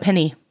 in for a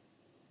penny.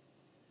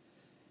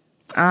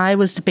 I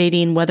was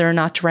debating whether or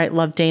not to write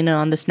Love Dana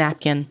on this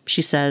napkin,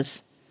 she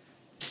says,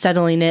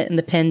 settling it and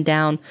the pen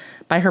down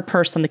by her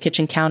purse on the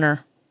kitchen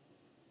counter.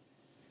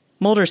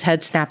 Mulder's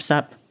head snaps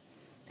up.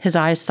 His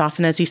eyes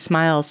soften as he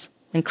smiles,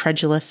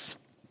 incredulous.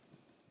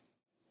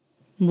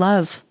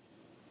 Love.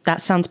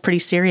 That sounds pretty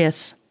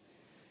serious.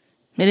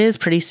 It is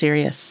pretty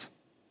serious.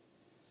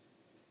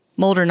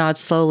 Mulder nods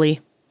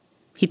slowly.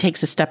 He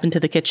takes a step into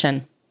the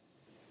kitchen.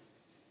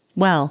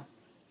 Well,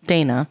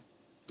 Dana,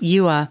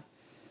 you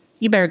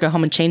better go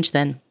home and change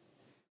then.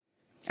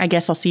 I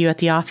guess I'll see you at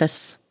the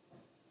office.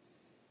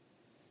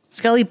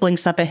 Scully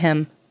blinks up at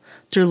him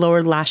through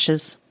lowered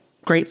lashes,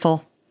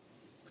 grateful.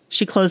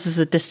 She closes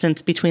the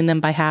distance between them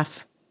by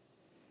half.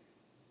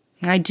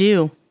 I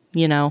do,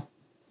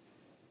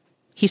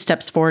 He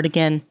steps forward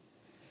again.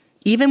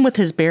 Even with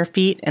his bare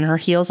feet and her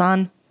heels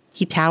on,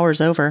 he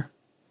towers over.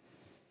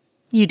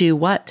 You do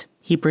what?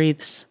 He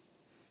breathes.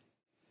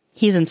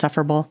 He's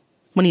insufferable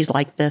when he's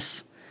like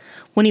this,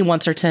 when he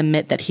wants her to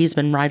admit that he's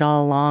been right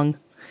all along,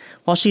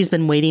 while she's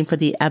been waiting for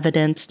the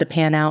evidence to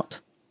pan out.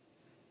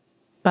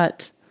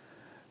 But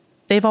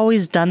they've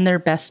always done their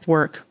best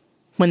work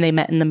when they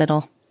met in the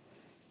middle,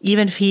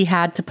 even if he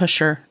had to push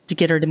her to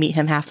get her to meet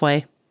him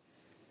halfway.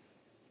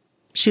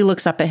 She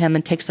looks up at him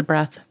and takes a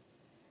breath.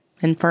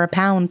 And for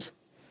 £1,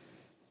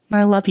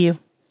 I love you.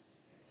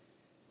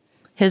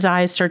 His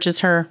eyes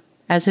searches her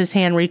as his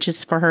hand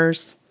reaches for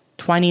hers,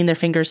 twining their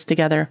fingers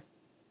together.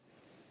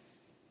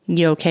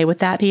 You okay with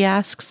that? He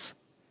asks.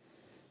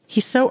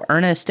 He's so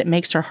earnest it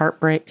makes her heart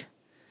break.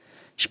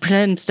 She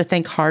pretends to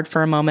think hard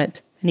for a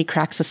moment, and he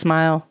cracks a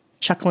smile,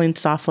 chuckling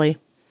softly.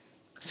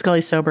 Scully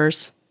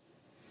sobers.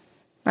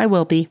 I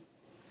will be.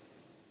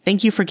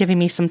 Thank you for giving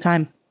me some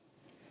time.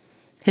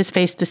 His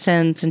face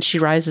descends, and she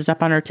rises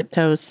up on her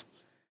tiptoes.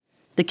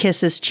 The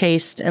kiss is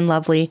chaste and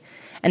lovely,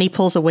 and he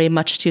pulls away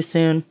much too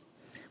soon.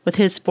 With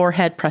his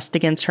forehead pressed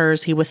against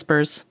hers, he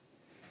whispers,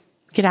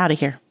 Get out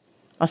of here.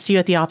 I'll see you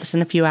at the office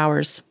in a few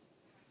hours.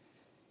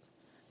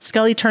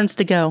 Scully turns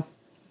to go,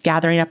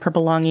 gathering up her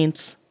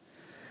belongings.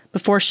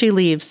 Before she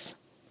leaves,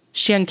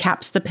 she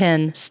uncaps the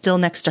pen still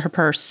next to her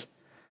purse,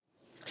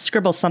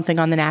 scribbles something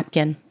on the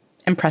napkin,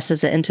 and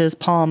presses it into his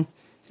palm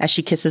as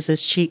she kisses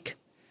his cheek.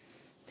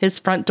 His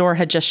front door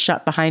had just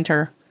shut behind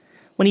her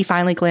when he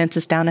finally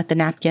glances down at the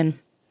napkin.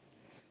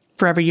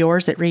 Forever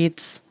yours, it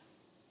reads.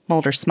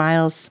 Mulder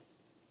smiles.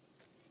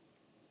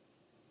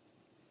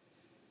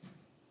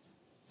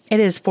 It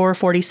is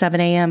 4:47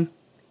 a.m.,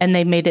 and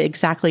they've made it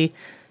exactly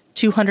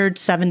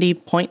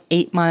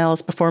 270.8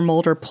 miles before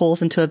Mulder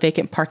pulls into a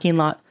vacant parking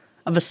lot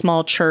of a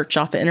small church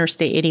off of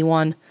Interstate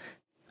 81,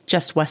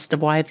 just west of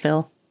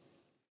Wytheville.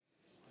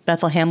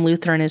 Bethlehem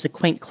Lutheran is a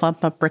quaint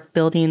clump of brick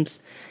buildings,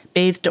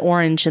 bathed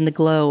orange in the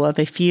glow of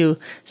a few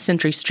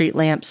Century Street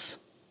lamps.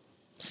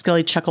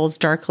 Scully chuckles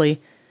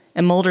darkly,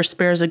 and Mulder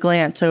spares a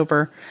glance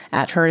over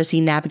at her as he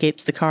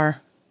navigates the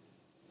car.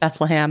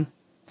 Bethlehem,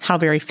 how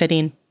very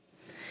fitting.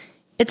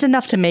 It's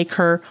enough to make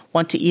her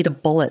want to eat a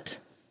bullet.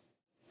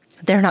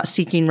 They're not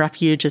seeking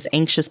refuge as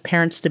anxious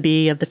parents to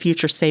be of the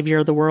future savior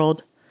of the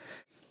world.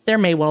 There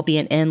may well be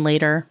an end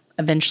later,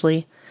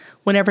 eventually,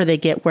 whenever they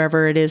get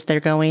wherever it is they're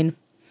going.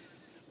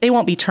 They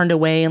won't be turned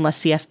away unless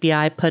the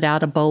FBI put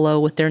out a bolo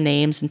with their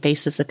names and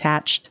faces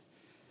attached.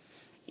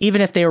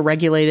 Even if they were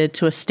regulated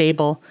to a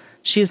stable,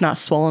 she is not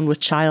swollen with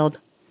child.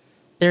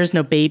 There is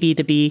no baby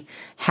to be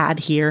had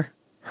here.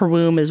 Her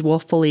womb is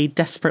woefully,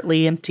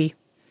 desperately empty.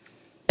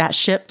 That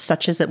ship,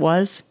 such as it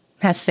was,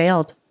 has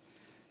sailed.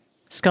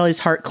 Scully's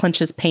heart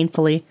clenches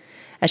painfully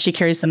as she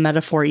carries the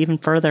metaphor even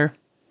further.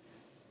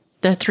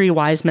 The three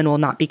wise men will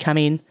not be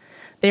coming.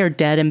 They are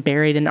dead and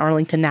buried in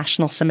Arlington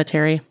National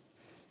Cemetery.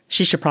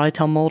 She should probably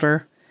tell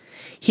Mulder.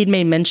 He'd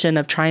made mention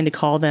of trying to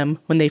call them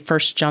when they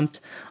first jumped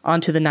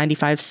onto the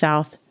 95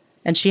 South,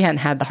 and she hadn't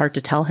had the heart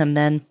to tell him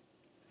then.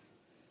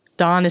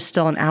 Dawn is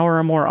still an hour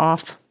or more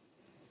off.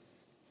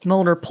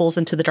 Mulder pulls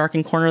into the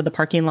darkened corner of the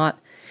parking lot,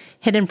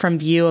 hidden from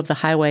view of the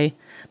highway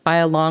by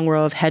a long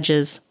row of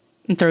hedges,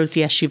 and throws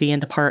the SUV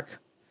into park.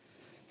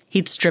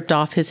 He'd stripped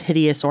off his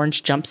hideous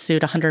orange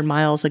jumpsuit 100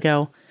 miles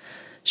ago,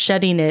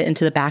 shedding it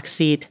into the back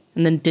seat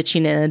and then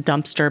ditching it in a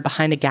dumpster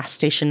behind a gas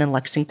station in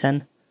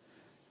Lexington.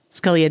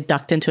 Scully had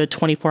ducked into a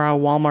 24-hour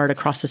Walmart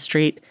across the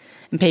street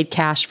and paid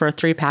cash for a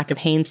 3-pack of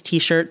Hanes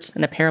t-shirts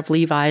and a pair of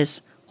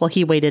Levi's while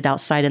he waited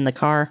outside in the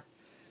car.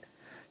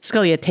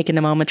 Scully had taken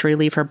a moment to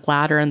relieve her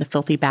bladder in the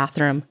filthy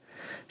bathroom,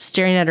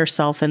 staring at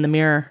herself in the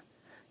mirror.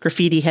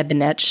 Graffiti had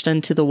been etched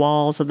into the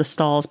walls of the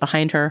stalls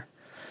behind her,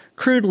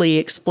 crudely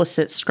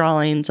explicit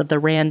scrawlings of the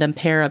random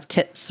pair of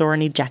tits or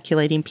an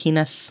ejaculating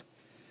penis.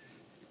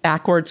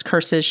 Backwards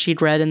curses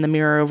she'd read in the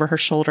mirror over her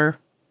shoulder.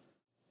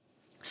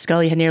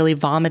 Scully had nearly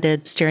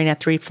vomited, staring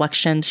at the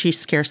reflections she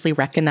scarcely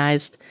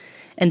recognized,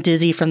 and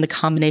dizzy from the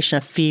combination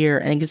of fear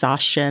and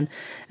exhaustion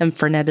and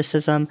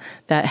freneticism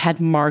that had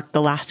marked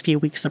the last few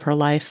weeks of her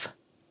life.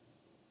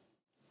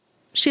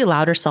 She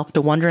allowed herself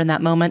to wonder in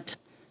that moment,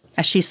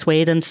 as she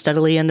swayed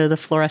unsteadily under the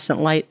fluorescent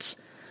lights,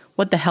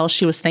 what the hell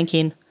she was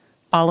thinking,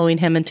 following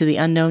him into the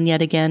unknown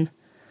yet again,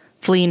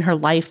 fleeing her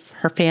life,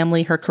 her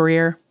family, her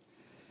career.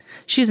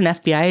 She's an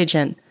FBI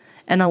agent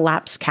and a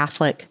lapsed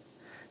Catholic.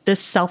 This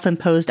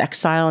self-imposed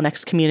exile and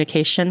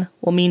excommunication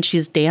will mean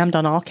she's damned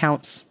on all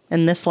counts,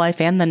 in this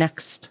life and the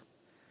next.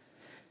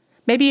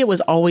 Maybe it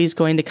was always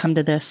going to come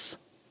to this.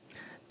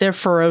 Their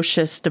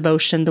ferocious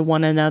devotion to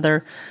one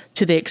another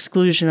to the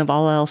exclusion of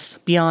all else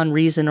beyond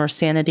reason or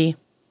sanity.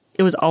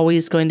 It was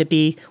always going to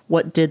be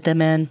what did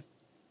them in.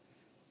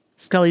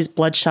 Scully's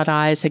bloodshot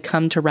eyes had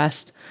come to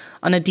rest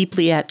on a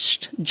deeply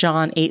etched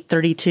John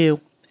 8:32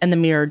 and the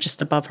mirror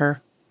just above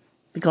her.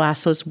 The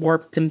glass was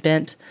warped and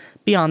bent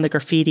beyond the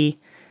graffiti,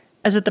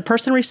 as if the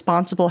person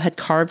responsible had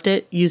carved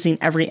it using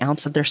every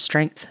ounce of their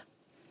strength.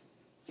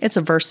 It's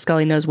a verse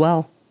Scully knows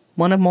well,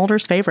 one of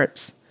Mulder's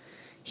favorites.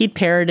 He'd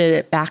parroted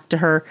it back to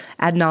her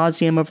ad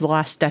nauseum over the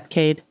last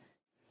decade,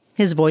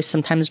 his voice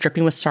sometimes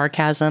dripping with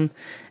sarcasm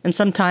and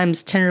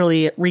sometimes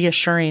tenderly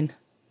reassuring.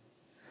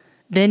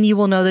 Then you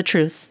will know the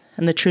truth,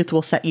 and the truth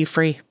will set you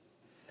free.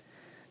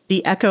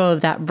 The echo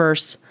of that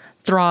verse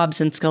throbs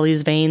in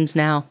Scully's veins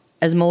now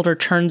as Mulder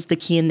turns the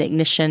key in the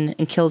ignition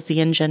and kills the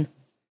engine.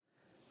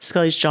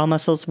 Scully's jaw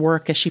muscles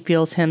work as she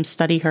feels him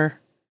study her.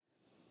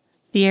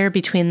 The air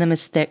between them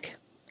is thick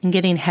and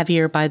getting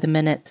heavier by the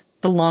minute,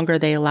 the longer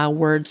they allow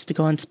words to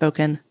go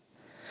unspoken.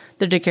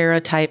 The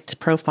daguerreotyped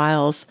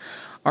profiles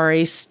are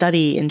a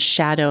study in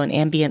shadow and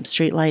ambient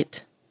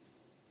streetlight.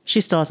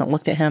 She still hasn't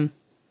looked at him.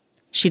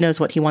 She knows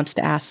what he wants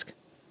to ask.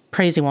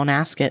 Prays he won't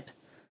ask it.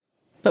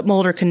 But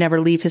Mulder can never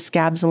leave his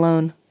scabs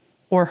alone,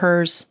 or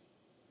hers.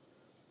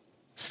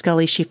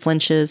 Scully, she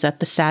flinches at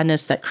the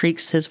sadness that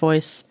creaks his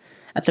voice,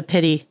 at the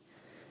pity.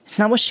 It's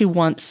not what she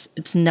wants.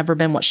 It's never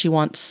been what she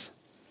wants.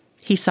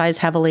 He sighs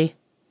heavily.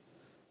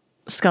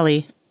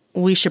 Scully,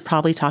 we should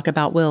probably talk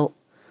about Wilt.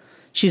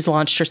 She's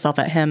launched herself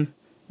at him,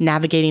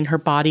 navigating her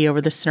body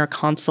over the center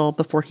console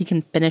before he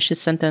can finish his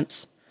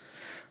sentence.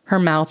 Her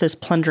mouth is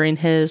plundering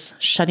his,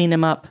 shutting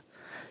him up,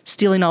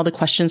 stealing all the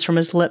questions from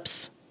his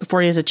lips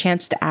before he has a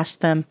chance to ask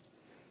them.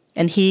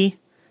 And he,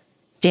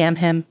 damn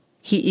him,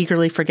 he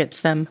eagerly forgets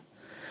them,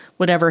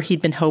 whatever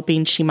he'd been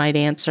hoping she might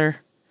answer.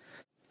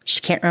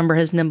 She can't remember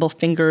his nimble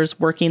fingers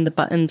working the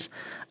buttons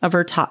of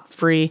her top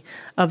free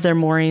of their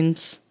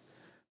moorings.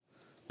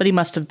 But he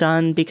must have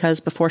done, because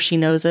before she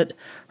knows it,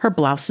 her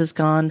blouse is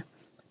gone,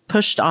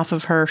 pushed off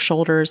of her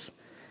shoulders,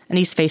 and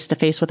he's face to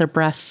face with her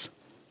breasts,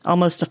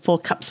 almost a full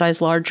cup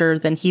size larger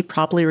than he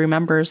probably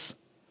remembers.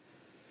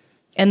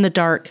 In the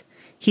dark,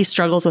 he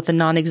struggles with the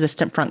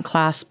non-existent front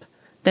clasp,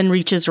 then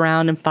reaches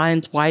around and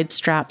finds wide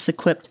straps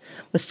equipped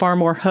with far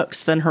more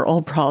hooks than her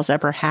old bras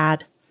ever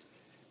had.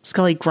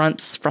 Scully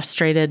grunts,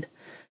 frustrated.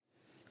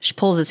 She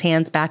pulls his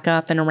hands back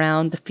up and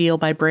around to feel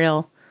by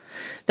braille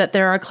that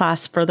there are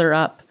clasps further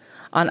up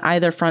on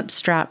either front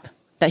strap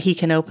that he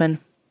can open.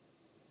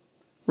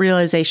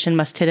 Realization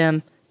must hit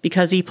him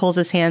because he pulls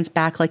his hands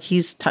back like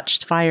he's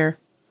touched fire.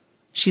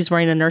 She's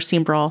wearing a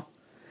nursing bra.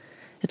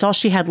 It's all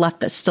she had left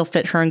that still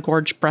fit her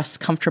engorged breasts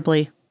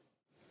comfortably.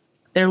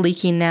 They're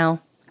leaking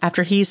now,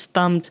 after he's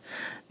thumbed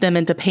them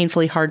into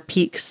painfully hard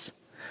peaks,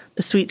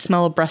 the sweet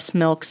smell of breast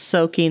milk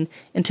soaking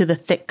into the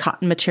thick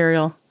cotton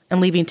material and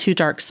leaving 2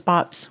 dark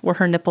spots where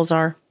her nipples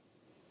are.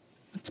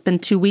 It's been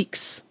 2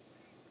 weeks.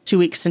 2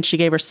 weeks since she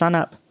gave her son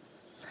up.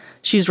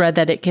 She's read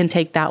that it can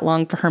take that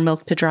long for her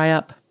milk to dry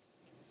up.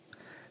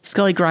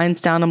 Scully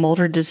grinds down a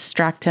Mulder to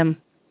distract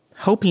him,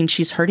 hoping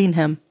she's hurting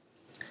him.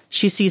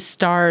 She sees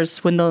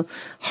stars when the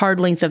hard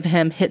length of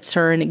him hits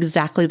her in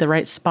exactly the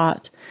right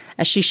spot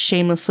as she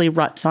shamelessly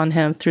ruts on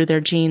him through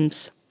their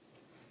jeans.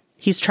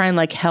 He's trying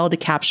like hell to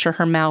capture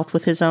her mouth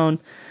with his own,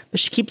 but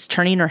she keeps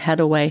turning her head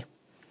away.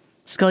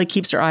 Scully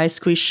keeps her eyes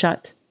squeezed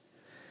shut.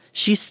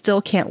 She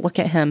still can't look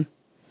at him.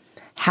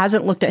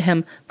 Hasn't looked at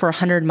him for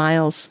 100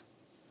 miles.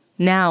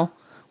 Now,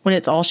 when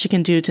it's all she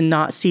can do to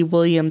not see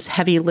William's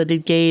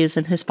heavy-lidded gaze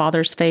in his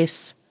father's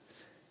face.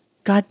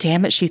 God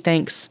damn it, she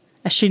thinks,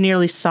 as she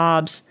nearly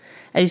sobs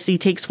as he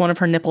takes one of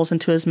her nipples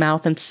into his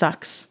mouth and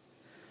sucks.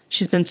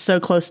 She's been so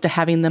close to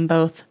having them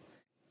both.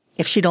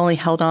 If she'd only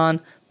held on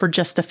for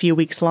just a few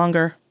weeks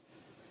longer.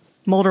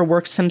 Mulder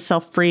works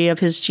himself free of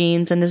his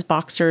jeans and his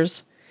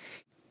boxers.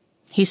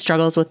 He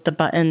struggles with the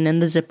button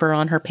and the zipper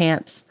on her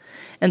pants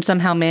and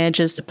somehow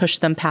manages to push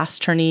them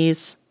past her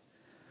knees.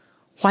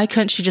 Why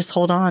couldn't she just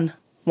hold on?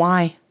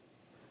 Why?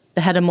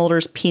 The head of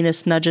Mulder's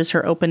penis nudges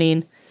her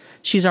opening.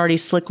 She's already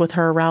slick with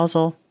her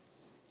arousal.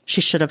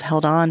 She should have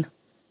held on.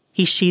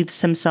 He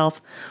sheathes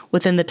himself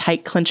within the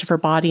tight clinch of her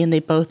body and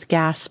they both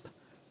gasp.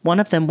 One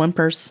of them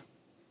whimpers.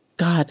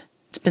 God,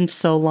 it's been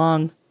so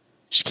long.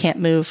 She can't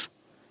move.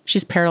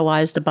 She's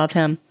paralyzed above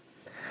him.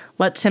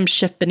 Lets him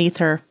shift beneath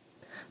her.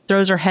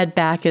 Throws her head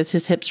back as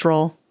his hips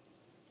roll.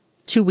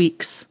 2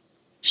 weeks.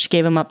 She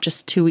gave him up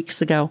just 2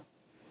 weeks ago.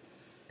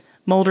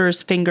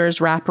 Mulder's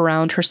fingers wrap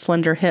around her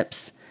slender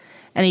hips,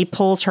 and he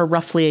pulls her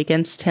roughly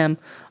against him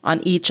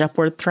on each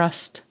upward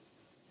thrust.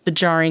 The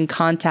jarring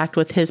contact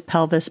with his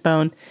pelvis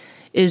bone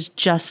is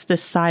just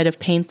this side of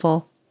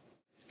painful.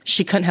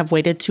 She couldn't have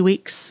waited 2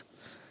 weeks.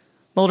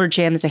 Mulder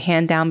jams a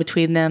hand down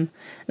between them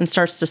and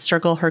starts to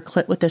circle her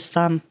clit with his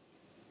thumb.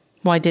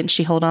 Why didn't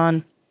she hold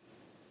on?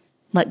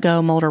 Let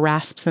go, Mulder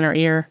rasps in her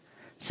ear,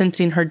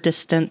 sensing her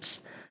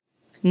distance,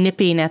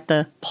 nipping at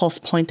the pulse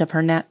point of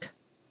her neck.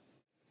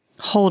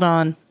 Hold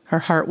on, her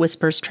heart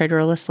whispers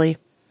traitorlessly.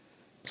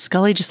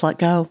 Scully, just let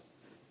go.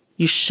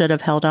 You should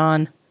have held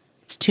on.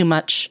 It's too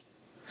much.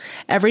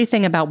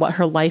 Everything about what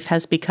her life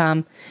has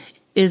become,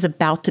 is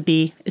about to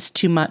be, is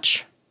too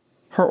much.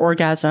 Her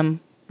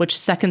orgasm, which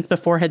seconds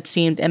before had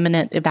seemed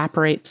imminent,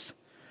 evaporates.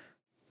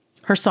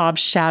 Her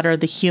sobs shatter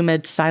the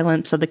humid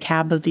silence of the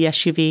cab of the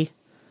SUV.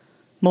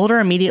 Mulder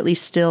immediately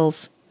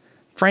stills,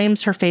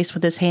 frames her face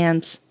with his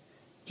hands.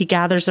 He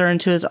gathers her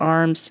into his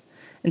arms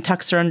and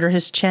tucks her under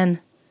his chin.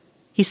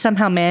 He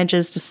somehow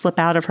manages to slip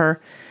out of her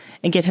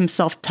and get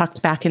himself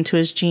tucked back into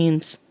his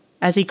jeans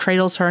as he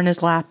cradles her in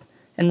his lap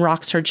and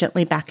rocks her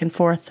gently back and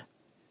forth.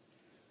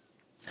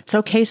 It's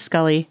okay,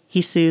 Scully,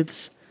 he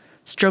soothes,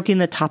 stroking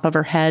the top of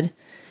her head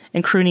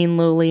and crooning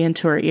lowly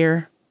into her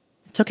ear.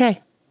 It's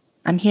okay.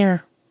 I'm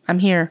here. I'm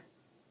here.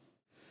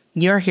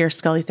 You're here,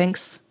 Scully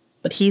thinks,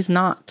 but he's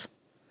not.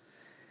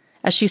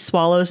 As she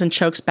swallows and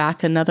chokes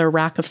back another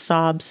rack of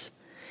sobs,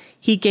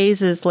 he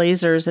gazes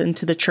lasers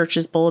into the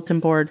church's bulletin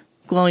board,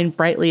 glowing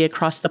brightly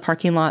across the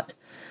parking lot,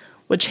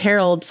 which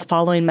heralds the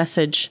following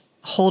message,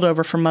 a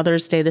holdover from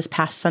Mother's Day this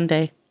past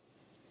Sunday.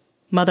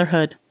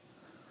 Motherhood.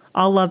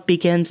 All love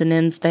begins and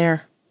ends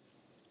there.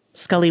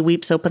 Scully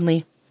weeps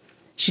openly.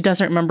 She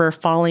doesn't remember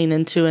falling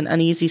into an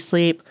uneasy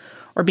sleep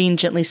or being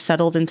gently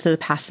settled into the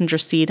passenger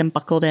seat and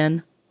buckled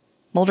in.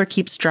 Mulder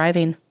keeps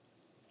driving.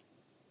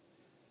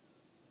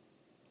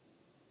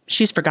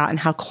 She's forgotten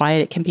how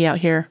quiet it can be out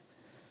here.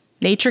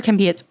 Nature can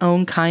be its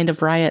own kind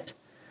of riot,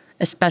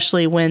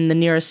 especially when the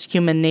nearest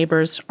human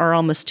neighbors are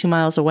almost 2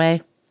 miles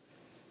away.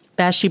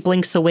 But as she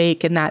blinks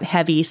awake in that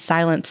heavy,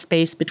 silent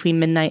space between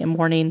midnight and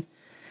morning,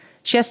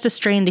 she has to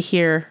strain to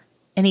hear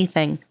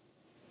anything.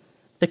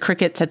 The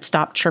crickets had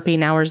stopped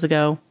chirping hours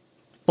ago.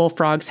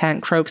 Bullfrogs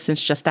hadn't croaked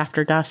since just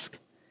after dusk.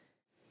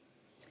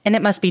 And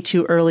it must be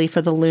too early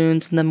for the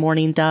loons and the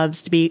mourning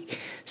doves to be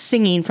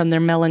singing from their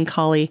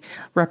melancholy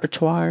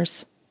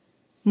repertoires.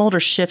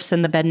 Mulder shifts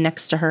in the bed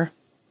next to her.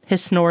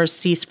 His snores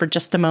cease for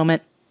just a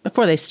moment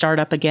before they start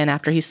up again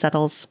after he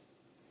settles.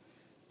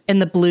 In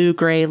the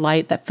blue-gray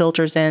light that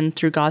filters in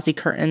through gauzy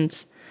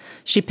curtains,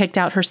 she picked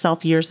out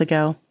herself years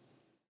ago.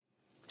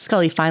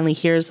 Scully finally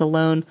hears the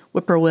lone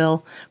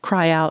whippoorwill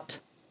cry out.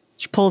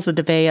 She pulls the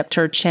duvet up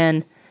to her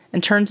chin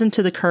and turns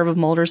into the curve of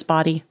Mulder's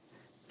body,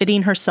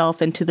 fitting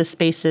herself into the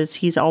spaces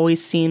he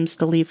always seems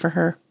to leave for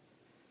her.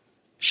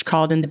 She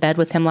crawled into bed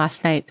with him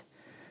last night,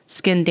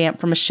 skin damp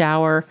from a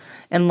shower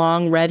and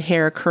long red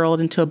hair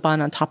curled into a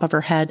bun on top of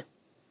her head.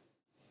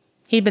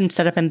 He'd been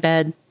set up in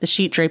bed, the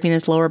sheet draping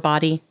his lower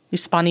body,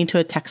 responding to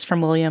a text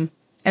from William,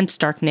 and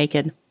stark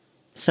naked.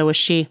 So was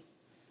she.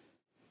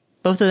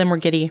 Both of them were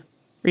giddy,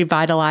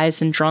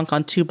 revitalized and drunk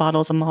on 2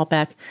 bottles of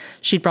Malbec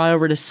she'd brought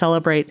over to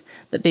celebrate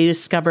that they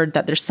discovered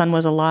that their son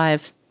was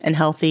alive and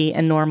healthy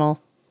and normal.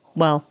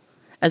 Well,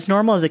 as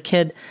normal as a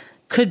kid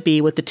could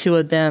be with the 2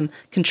 of them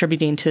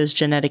contributing to his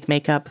genetic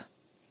makeup.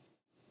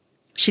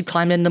 She'd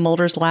climbed into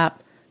Mulder's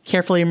lap,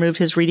 carefully removed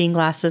his reading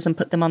glasses and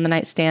put them on the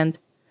nightstand.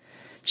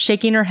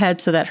 Shaking her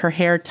head so that her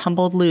hair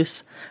tumbled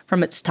loose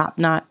from its top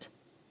knot,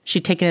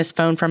 she'd taken his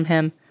phone from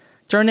him,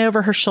 thrown it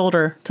over her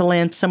shoulder to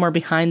land somewhere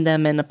behind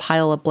them in a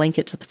pile of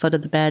blankets at the foot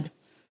of the bed,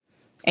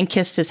 and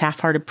kissed his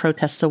half-hearted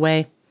protests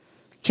away.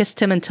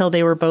 Kissed him until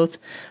they were both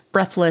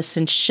breathless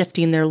and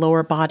shifting their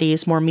lower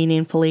bodies more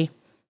meaningfully.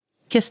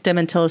 Kissed him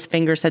until his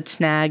fingers had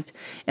snagged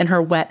in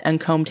her wet,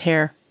 uncombed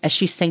hair as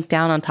she sank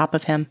down on top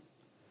of him.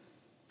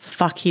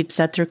 Fuck, he'd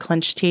said through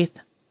clenched teeth.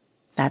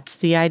 That's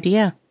the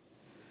idea.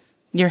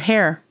 Your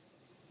hair.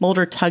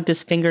 Mulder tugged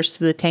his fingers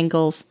through the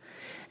tangles,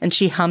 and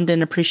she hummed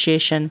in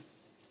appreciation.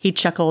 He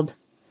chuckled.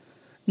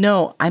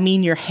 No, I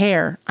mean your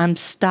hair. I'm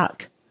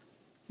stuck.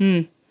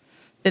 Then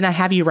I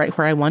have you right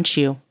where I want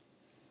you.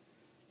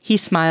 He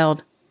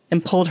smiled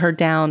and pulled her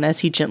down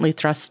as he gently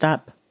thrust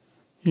up.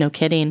 No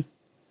kidding.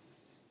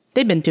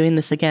 They'd been doing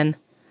this again,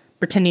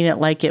 pretending it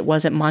like it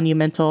wasn't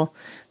monumental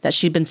that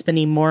she'd been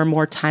spending more and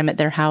more time at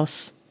their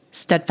house,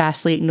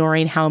 steadfastly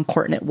ignoring how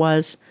important it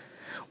was,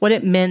 what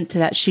it meant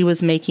that she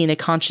was making a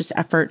conscious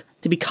effort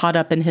to be caught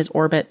up in his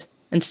orbit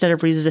instead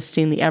of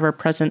resisting the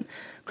ever-present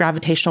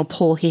gravitational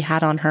pull he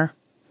had on her.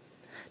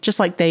 Just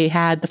like they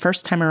had the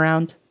first time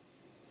around.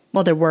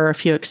 Well, there were a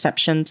few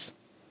exceptions.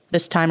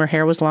 This time her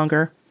hair was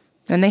longer,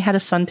 and they had a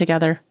son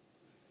together.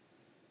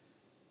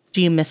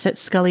 Do you miss it?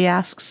 Scully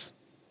asks.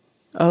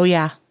 Oh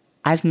yeah,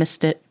 I've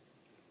missed it.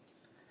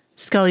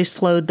 Scully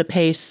slowed the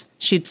pace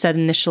she'd set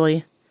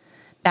initially,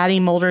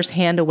 batting Mulder's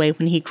hand away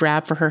when he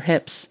grabbed for her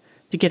hips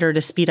to get her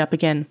to speed up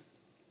again.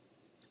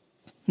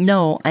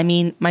 No, I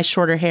mean my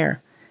shorter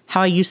hair,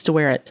 how I used to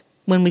wear it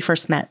when we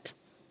first met.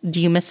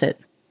 Do you miss it?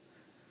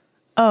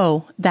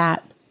 Oh,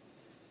 that.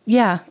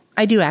 Yeah,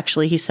 I do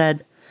actually, he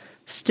said,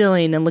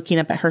 stilling and looking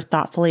up at her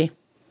thoughtfully.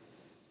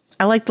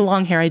 I like the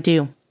long hair, I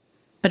do,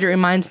 but it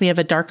reminds me of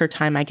a darker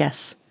time, I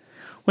guess,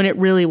 when it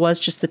really was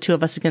just the 2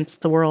 of us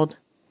against the world.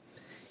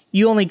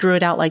 You only grew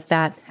it out like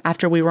that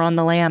after we were on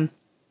the lam.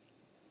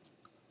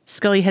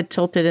 Scully had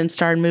tilted and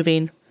started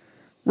moving,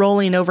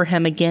 rolling over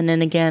him again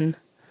and again,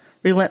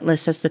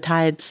 relentless as the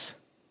tides.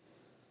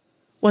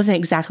 Wasn't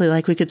exactly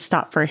like we could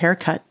stop for a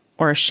haircut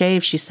or a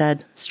shave, she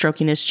said,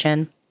 stroking his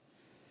chin.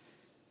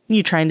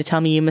 You trying to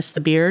tell me you missed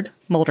the beard?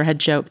 Mulder had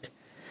joked,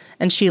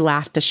 and she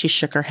laughed as she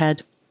shook her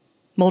head.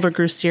 Mulder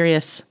grew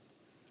serious.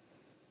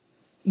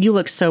 You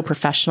looked so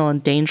professional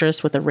and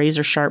dangerous with a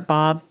razor-sharp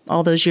bob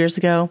all those years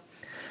ago,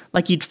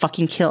 like you'd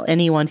fucking kill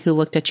anyone who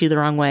looked at you the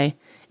wrong way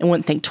and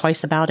wouldn't think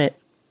twice about it,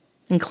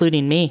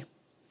 including me.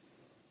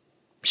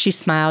 She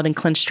smiled and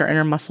clenched her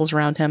inner muscles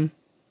around him.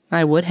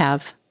 I would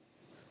have.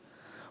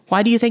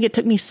 Why do you think it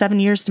took me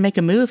 7 years to make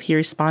a move? He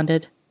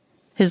responded,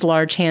 his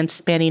large hands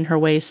spanning her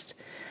waist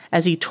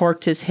as he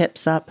torqued his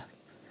hips up.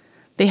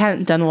 They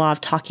hadn't done a lot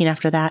of talking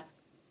after that.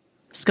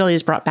 Scully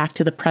is brought back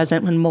to the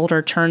present when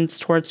Mulder turns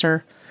towards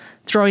her,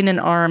 throwing an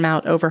arm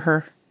out over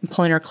her and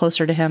pulling her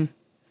closer to him.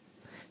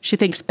 She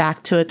thinks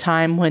back to a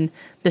time when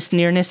this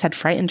nearness had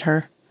frightened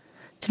her.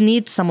 To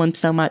need someone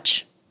so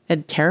much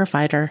had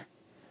terrified her.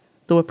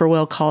 The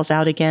whippoorwill calls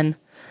out again,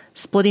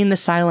 splitting the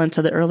silence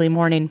of the early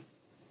morning.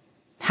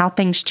 How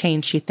things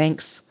change, she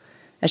thinks,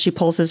 as she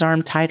pulls his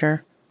arm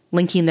tighter,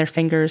 linking their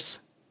fingers.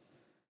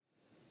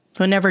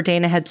 Whenever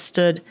Dana had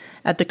stood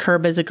at the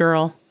curb as a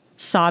girl,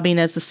 sobbing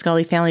as the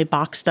Scully family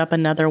boxed up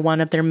another one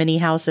of their mini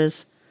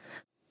houses,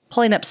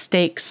 pulling up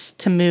stakes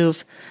to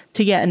move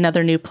to yet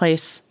another new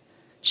place,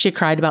 she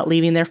cried about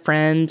leaving their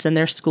friends and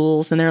their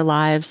schools and their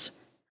lives.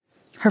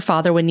 Her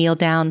father would kneel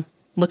down,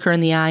 look her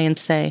in the eye, and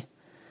say,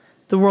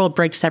 The world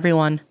breaks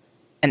everyone,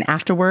 and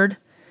afterward,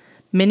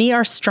 many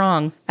are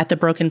strong at the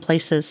broken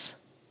places.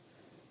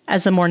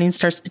 As the morning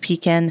starts to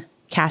peek in,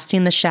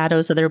 casting the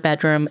shadows of their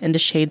bedroom into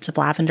shades of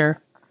lavender,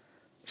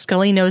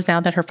 Scully knows now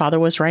that her father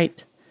was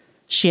right.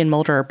 She and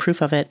Mulder are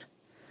proof of it.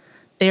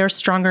 They are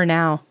stronger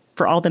now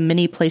for all the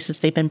many places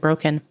they've been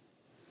broken.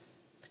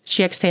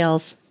 She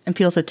exhales and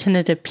feels a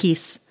tentative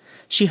peace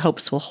she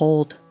hopes will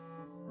hold.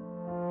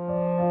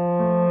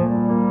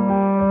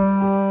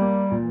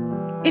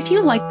 If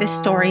you like this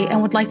story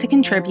and would like to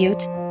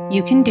contribute,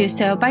 you can do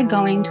so by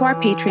going to our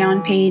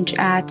Patreon page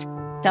at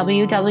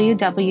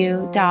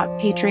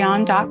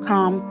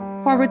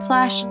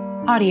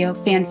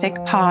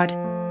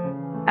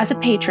www.patreon.com/audiofanficpod. As a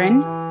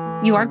patron,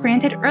 you are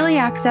granted early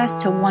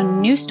access to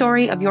one new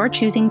story of your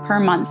choosing per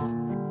month.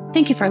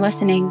 Thank you for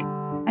listening,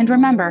 and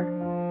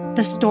remember,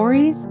 the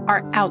stories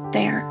are out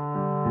there.